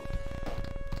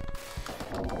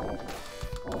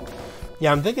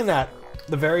 Yeah, I'm thinking that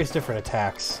the various different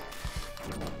attacks,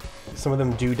 some of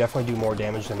them definitely do more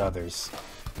damage than others.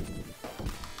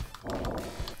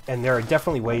 And there are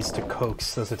definitely ways to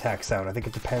coax those attacks out. I think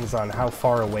it depends on how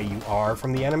far away you are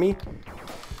from the enemy.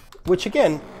 Which,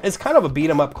 again, is kind of a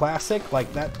beat-em-up classic.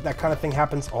 Like, that kind of thing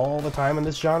happens all the time in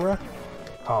this genre.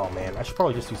 Oh, man. I should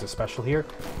probably just use a special here.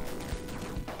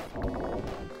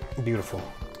 Beautiful.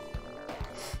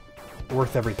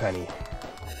 Worth every penny.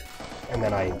 And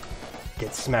then I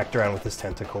get smacked around with his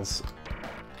tentacles.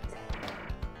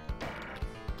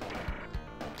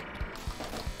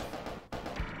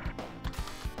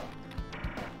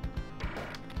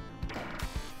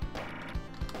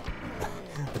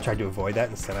 I tried to avoid that,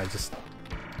 instead I just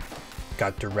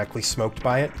got directly smoked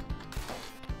by it.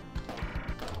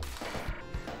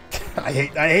 I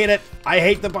hate it! I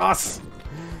hate the boss!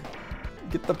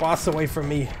 Get the boss away from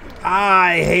me.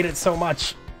 I hate it so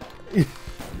much!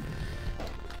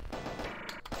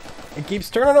 It keeps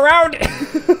turning around!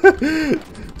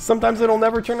 Sometimes it'll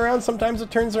never turn around, sometimes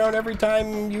it turns around every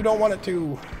time you don't want it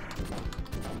to.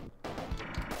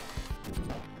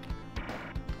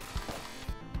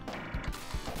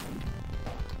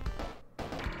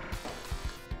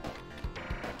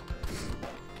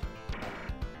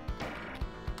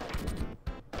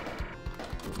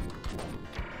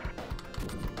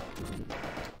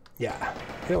 Yeah,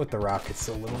 hit it with the rockets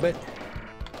a little bit.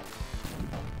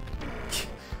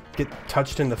 Get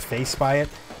touched in the face by it.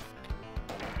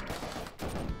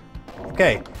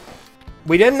 Okay,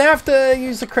 we didn't have to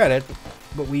use the credit,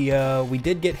 but we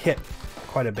did get hit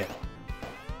quite a bit.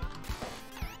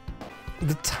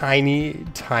 The tiny,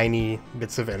 tiny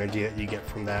bits of energy that you get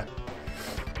from that.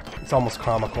 It's almost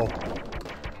comical.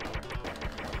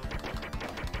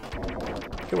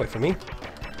 Get away from me.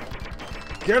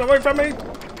 Get away from me!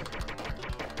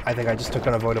 I think I just took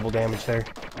unavoidable damage there.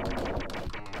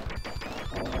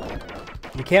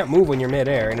 You can't move when you're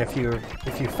mid-air, and if you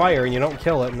fire and you don't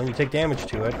kill it and then you take damage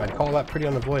to it, I'd call that pretty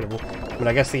unavoidable. I mean,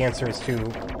 I guess the answer is to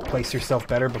place yourself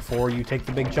better before you take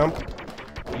the big jump.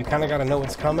 You kind of got to know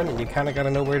what's coming, and you kind of got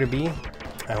to know where to be.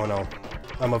 I don't know.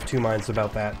 I'm of two minds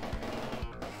about that.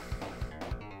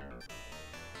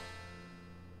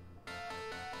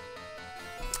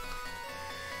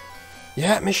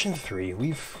 Yeah, mission 3.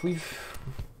 We've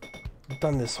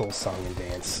done this whole song and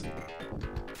dance.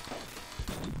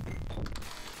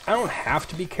 I don't have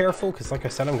to be careful, because like I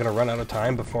said, I'm going to run out of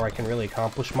time before I can really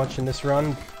accomplish much in this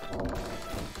run.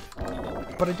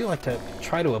 But I do like to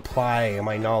try to apply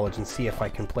my knowledge and see if I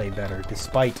can play better,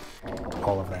 despite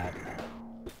all of that.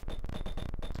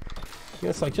 You know,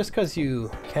 it's like, just because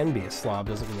you can be a slob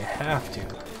doesn't mean you have to.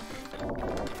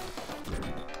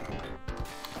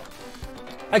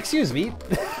 Excuse me.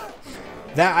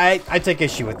 That I take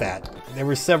issue with that. There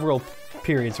were several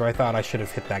periods where I thought I should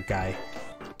have hit that guy.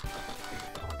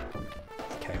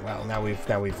 Okay, well, now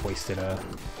we've wasted a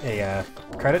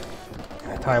credit.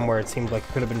 A time where it seemed like it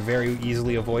could have been very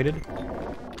easily avoided.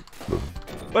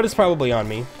 But it's probably on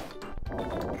me.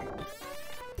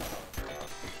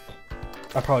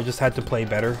 I probably just had to play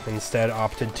better, instead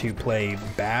opted to play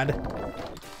bad.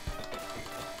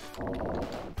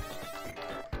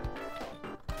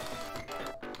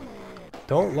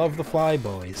 Don't love the fly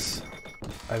boys.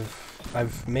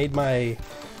 I've made my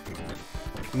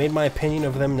opinion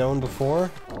of them known before,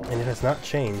 and it has not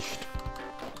changed.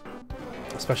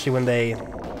 Especially when they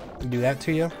do that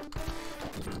to you.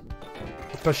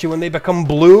 Especially when they become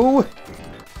blue.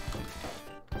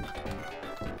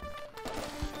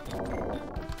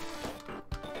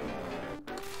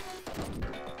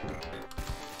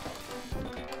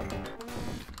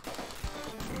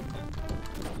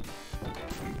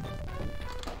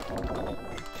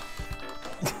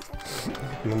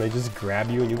 And then they just grab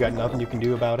you and you got nothing you can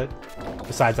do about it.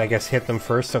 Besides, I guess, hit them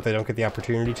first so if they don't get the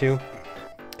opportunity to.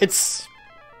 It's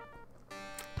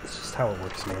just how it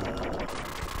works, man.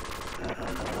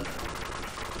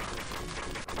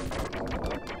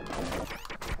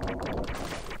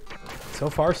 So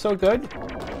far, so good.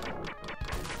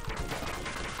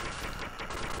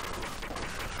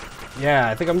 Yeah,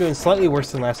 I think I'm doing slightly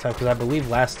worse than last time, because I believe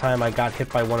last time I got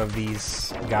hit by one of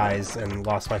these guys and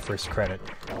lost my first credit.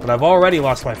 But I've already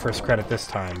lost my first credit this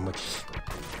time, which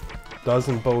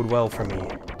doesn't bode well for me.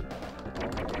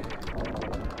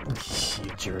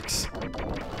 You jerks.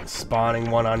 Spawning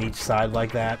one on each side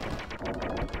like that.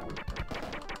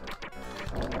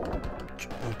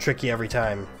 Tricky every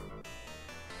time.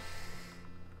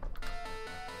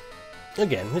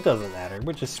 Again, it doesn't matter.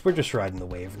 We're just riding the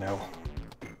wave now.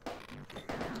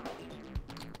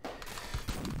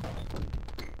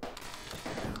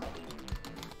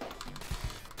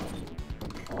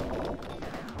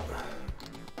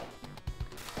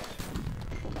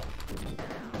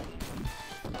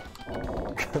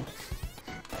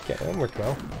 Okay, that worked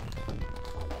well.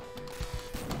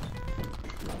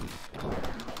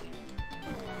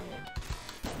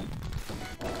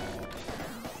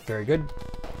 Very good.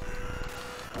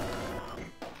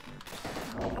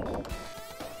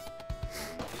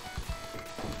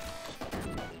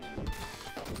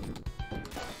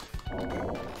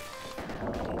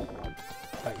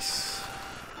 Nice.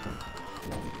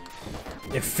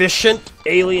 Efficient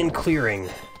alien clearing.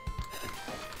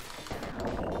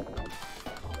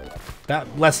 That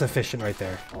less efficient right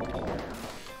there.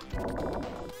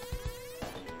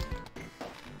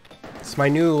 It's my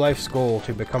new life's goal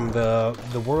to become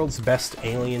the world's best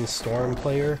Alien Storm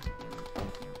player.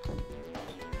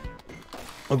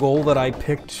 A goal that I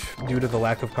picked due to the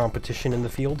lack of competition in the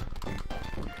field.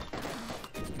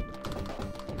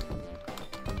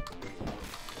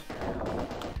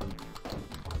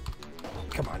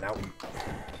 Come on now.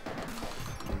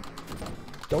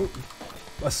 Don't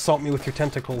assault me with your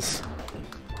tentacles.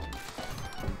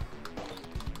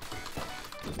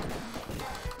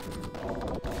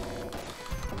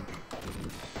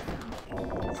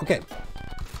 Okay.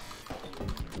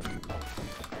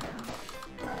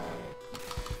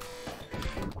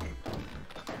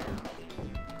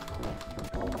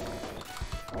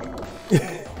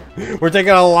 We're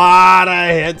taking a lot of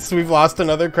hits. We've lost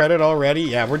another credit already.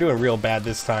 Yeah, we're doing real bad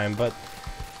this time, but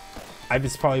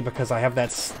it's probably because I have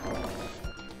that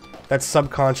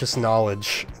subconscious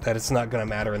knowledge that it's not going to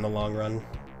matter in the long run.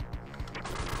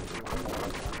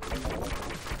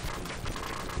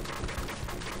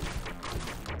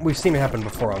 We've seen it happen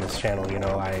before on this channel, you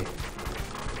know. I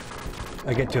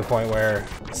get to a point where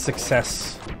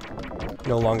success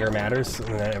no longer matters,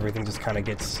 and then everything just kind of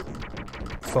gets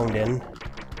phoned in.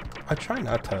 I try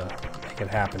not to make it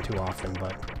happen too often,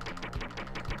 but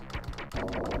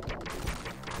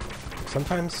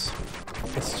sometimes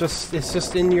it's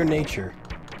just in your nature.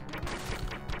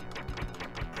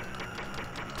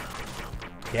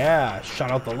 Yeah, shut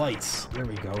out the lights. There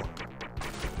we go.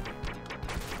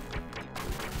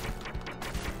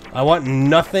 I want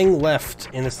nothing left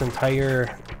in this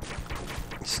entire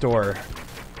store.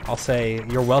 I'll say,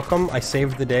 you're welcome, I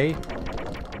saved the day.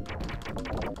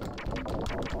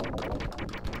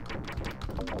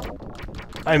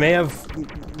 I may have,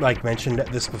 like, mentioned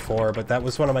this before, but that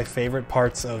was one of my favorite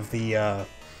parts of the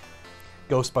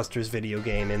Ghostbusters video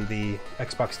game in the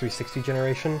Xbox 360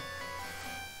 generation.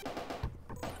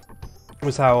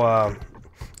 Was how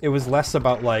it was less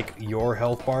about, like, your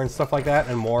health bar and stuff like that,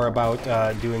 and more about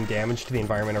doing damage to the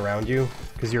environment around you,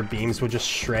 because your beams would just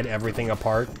shred everything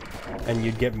apart, and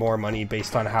you'd get more money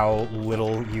based on how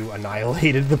little you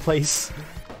annihilated the place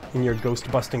in your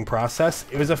ghost-busting process.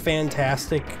 It was a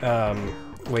fantastic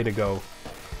way to go.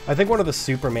 I think one of the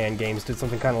Superman games did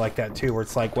something kind of like that too, where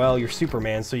it's like, well, you're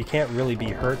Superman, so you can't really be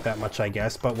hurt that much, I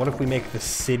guess, but what if we make the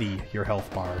city your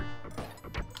health bar?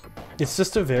 It's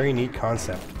just a very neat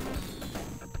concept.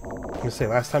 I'm gonna say,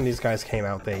 last time these guys came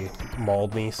out, they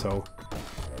mauled me, so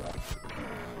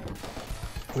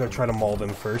I'm gonna try to maul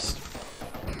them first.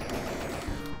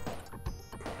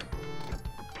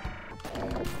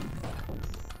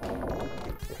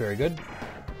 Very good.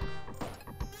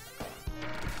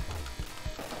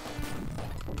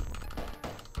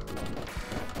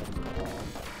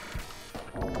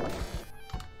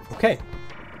 Okay.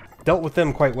 Dealt with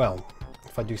them quite well,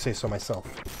 if I do say so myself.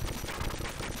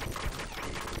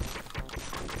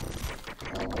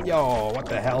 Yo, what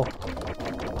the hell?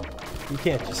 You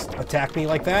can't just attack me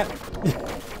like that.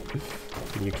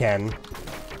 You can.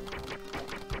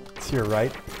 It's your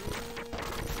right.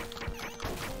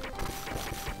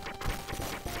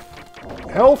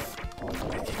 Health?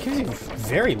 It gives you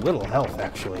very little health,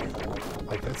 actually.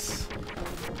 Like, that's...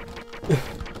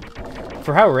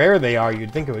 For how rare they are,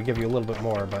 you'd think it would give you a little bit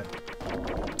more, but...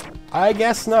 I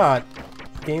guess not.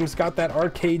 Game's got that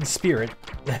arcade spirit.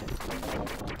 It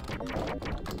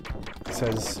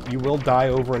says, you will die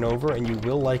over and over, and you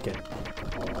will like it.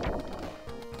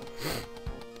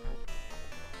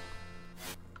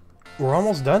 We're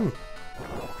almost done.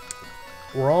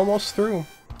 We're almost through.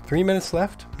 3 minutes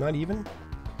left, not even.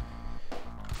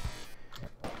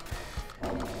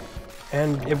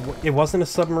 And it wasn't a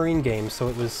submarine game, so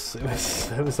it was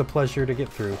a pleasure to get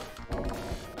through. Come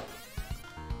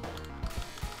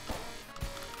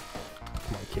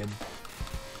on, kid.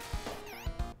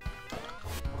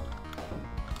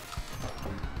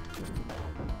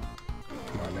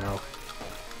 Come on now.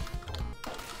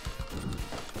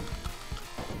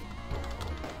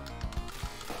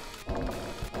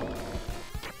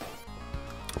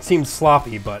 It seems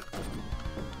sloppy, but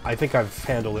I think I've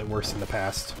handled it worse in the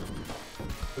past.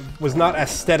 It was not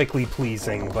aesthetically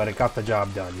pleasing, but it got the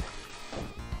job done.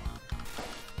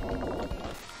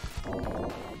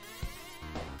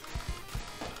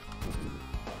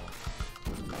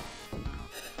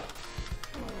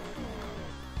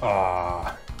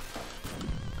 Ah,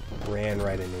 ran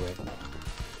right into it.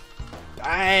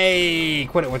 Ay,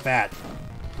 quit it with that.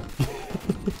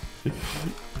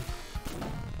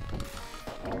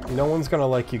 No one's gonna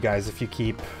like you guys if you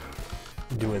keep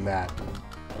doing that.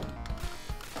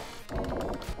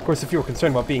 Of course, if you were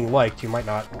concerned about being liked, you might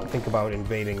not think about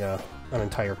invading an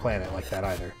entire planet like that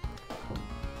either.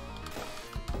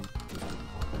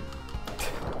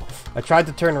 I tried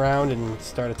to turn around and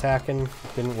start attacking.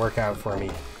 Didn't work out for me.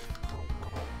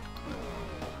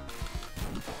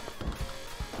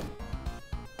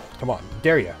 Come on,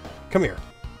 dare ya. Come here.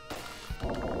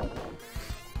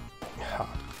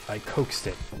 I coaxed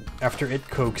it, after it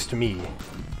coaxed me.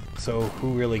 So,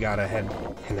 who really got ahead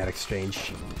in that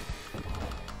exchange?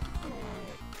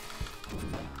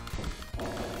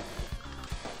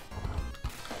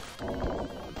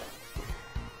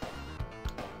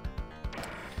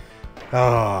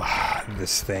 Ah, oh,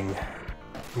 this thing.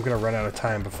 I'm gonna run out of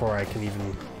time before I can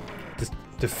even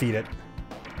defeat it.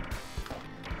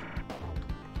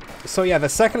 So yeah, the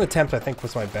second attempt I think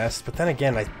was my best, but then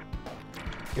again,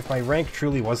 if my rank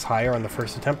truly was higher on the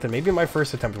first attempt, then maybe my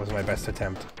first attempt was my best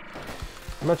attempt.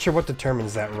 I'm not sure what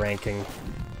determines that ranking.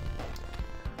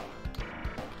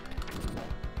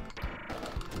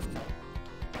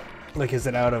 Like, is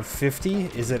it out of 50?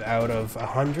 Is it out of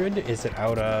 100? Is it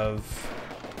out of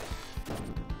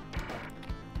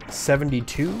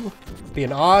 72? Be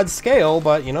an odd scale,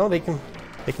 but you know, they can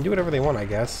do whatever they want, I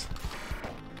guess.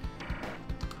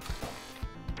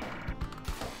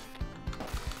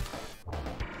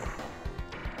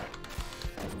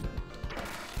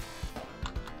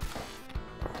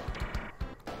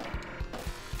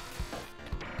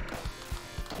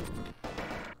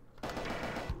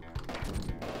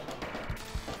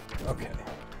 Okay,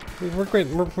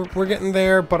 we're getting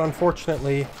there, but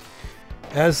unfortunately,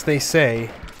 as they say,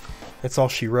 that's all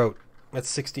she wrote. That's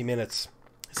 60 minutes.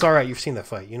 It's alright, you've seen the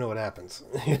fight. You know what happens.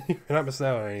 You're not missing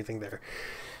out on anything there.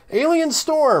 Alien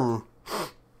Storm!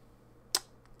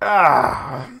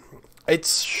 Ah,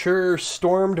 it's sure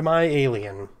stormed my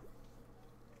alien.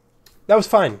 that was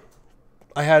fine.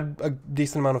 I had a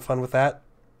decent amount of fun with that.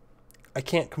 I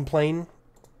can't complain.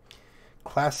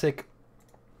 Classic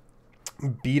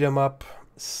beat 'em up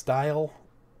style.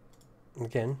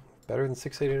 Again, better than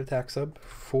 688 Attack Sub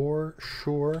for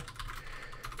sure.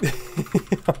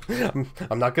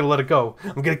 I'm not gonna let it go.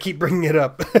 I'm gonna keep bringing it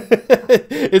up.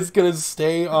 It's gonna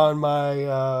stay on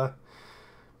my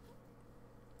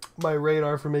my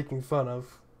radar for making fun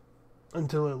of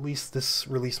until at least this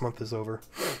release month is over,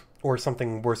 or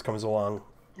something worse comes along.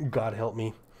 God help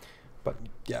me. But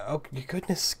yeah, okay,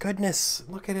 goodness,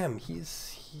 look at him. He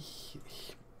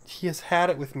has had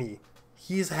it with me.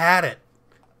 He's had it.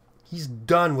 He's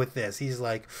done with this. He's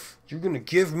like, you're gonna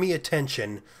give me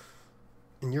attention,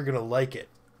 and you're gonna like it.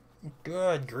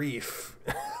 Good grief.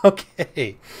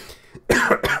 Okay.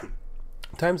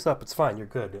 Time's up. It's fine. You're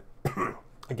good.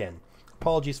 Again,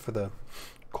 apologies for the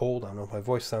cold. I don't know if my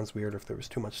voice sounds weird, or if there was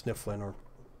too much sniffling, or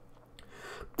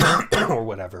or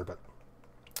whatever, but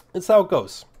it's how it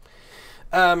goes.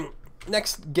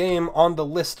 Next game on the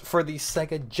list for the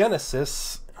Sega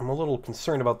Genesis, I'm a little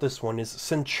concerned about this one, is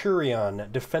Centurion,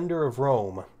 Defender of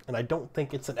Rome. And I don't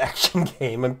think it's an action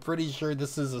game. I'm pretty sure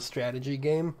this is a strategy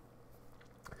game.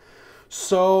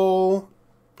 So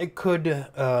it could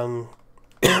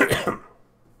it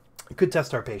could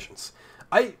test our patience.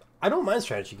 I don't mind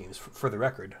strategy games, for the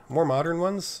record. More modern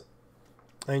ones,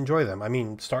 I enjoy them. I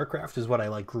mean, StarCraft is what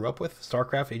I grew up with.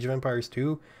 StarCraft, Age of Empires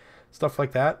 2, stuff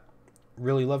like that.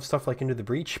 Really love stuff like Into the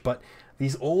Breach, but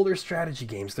these older strategy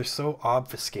games, they're so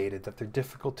obfuscated that they're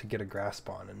difficult to get a grasp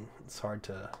on, and it's hard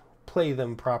to play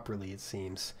them properly, it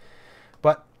seems.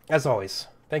 But as always,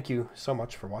 thank you so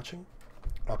much for watching.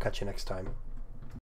 I'll catch you next time.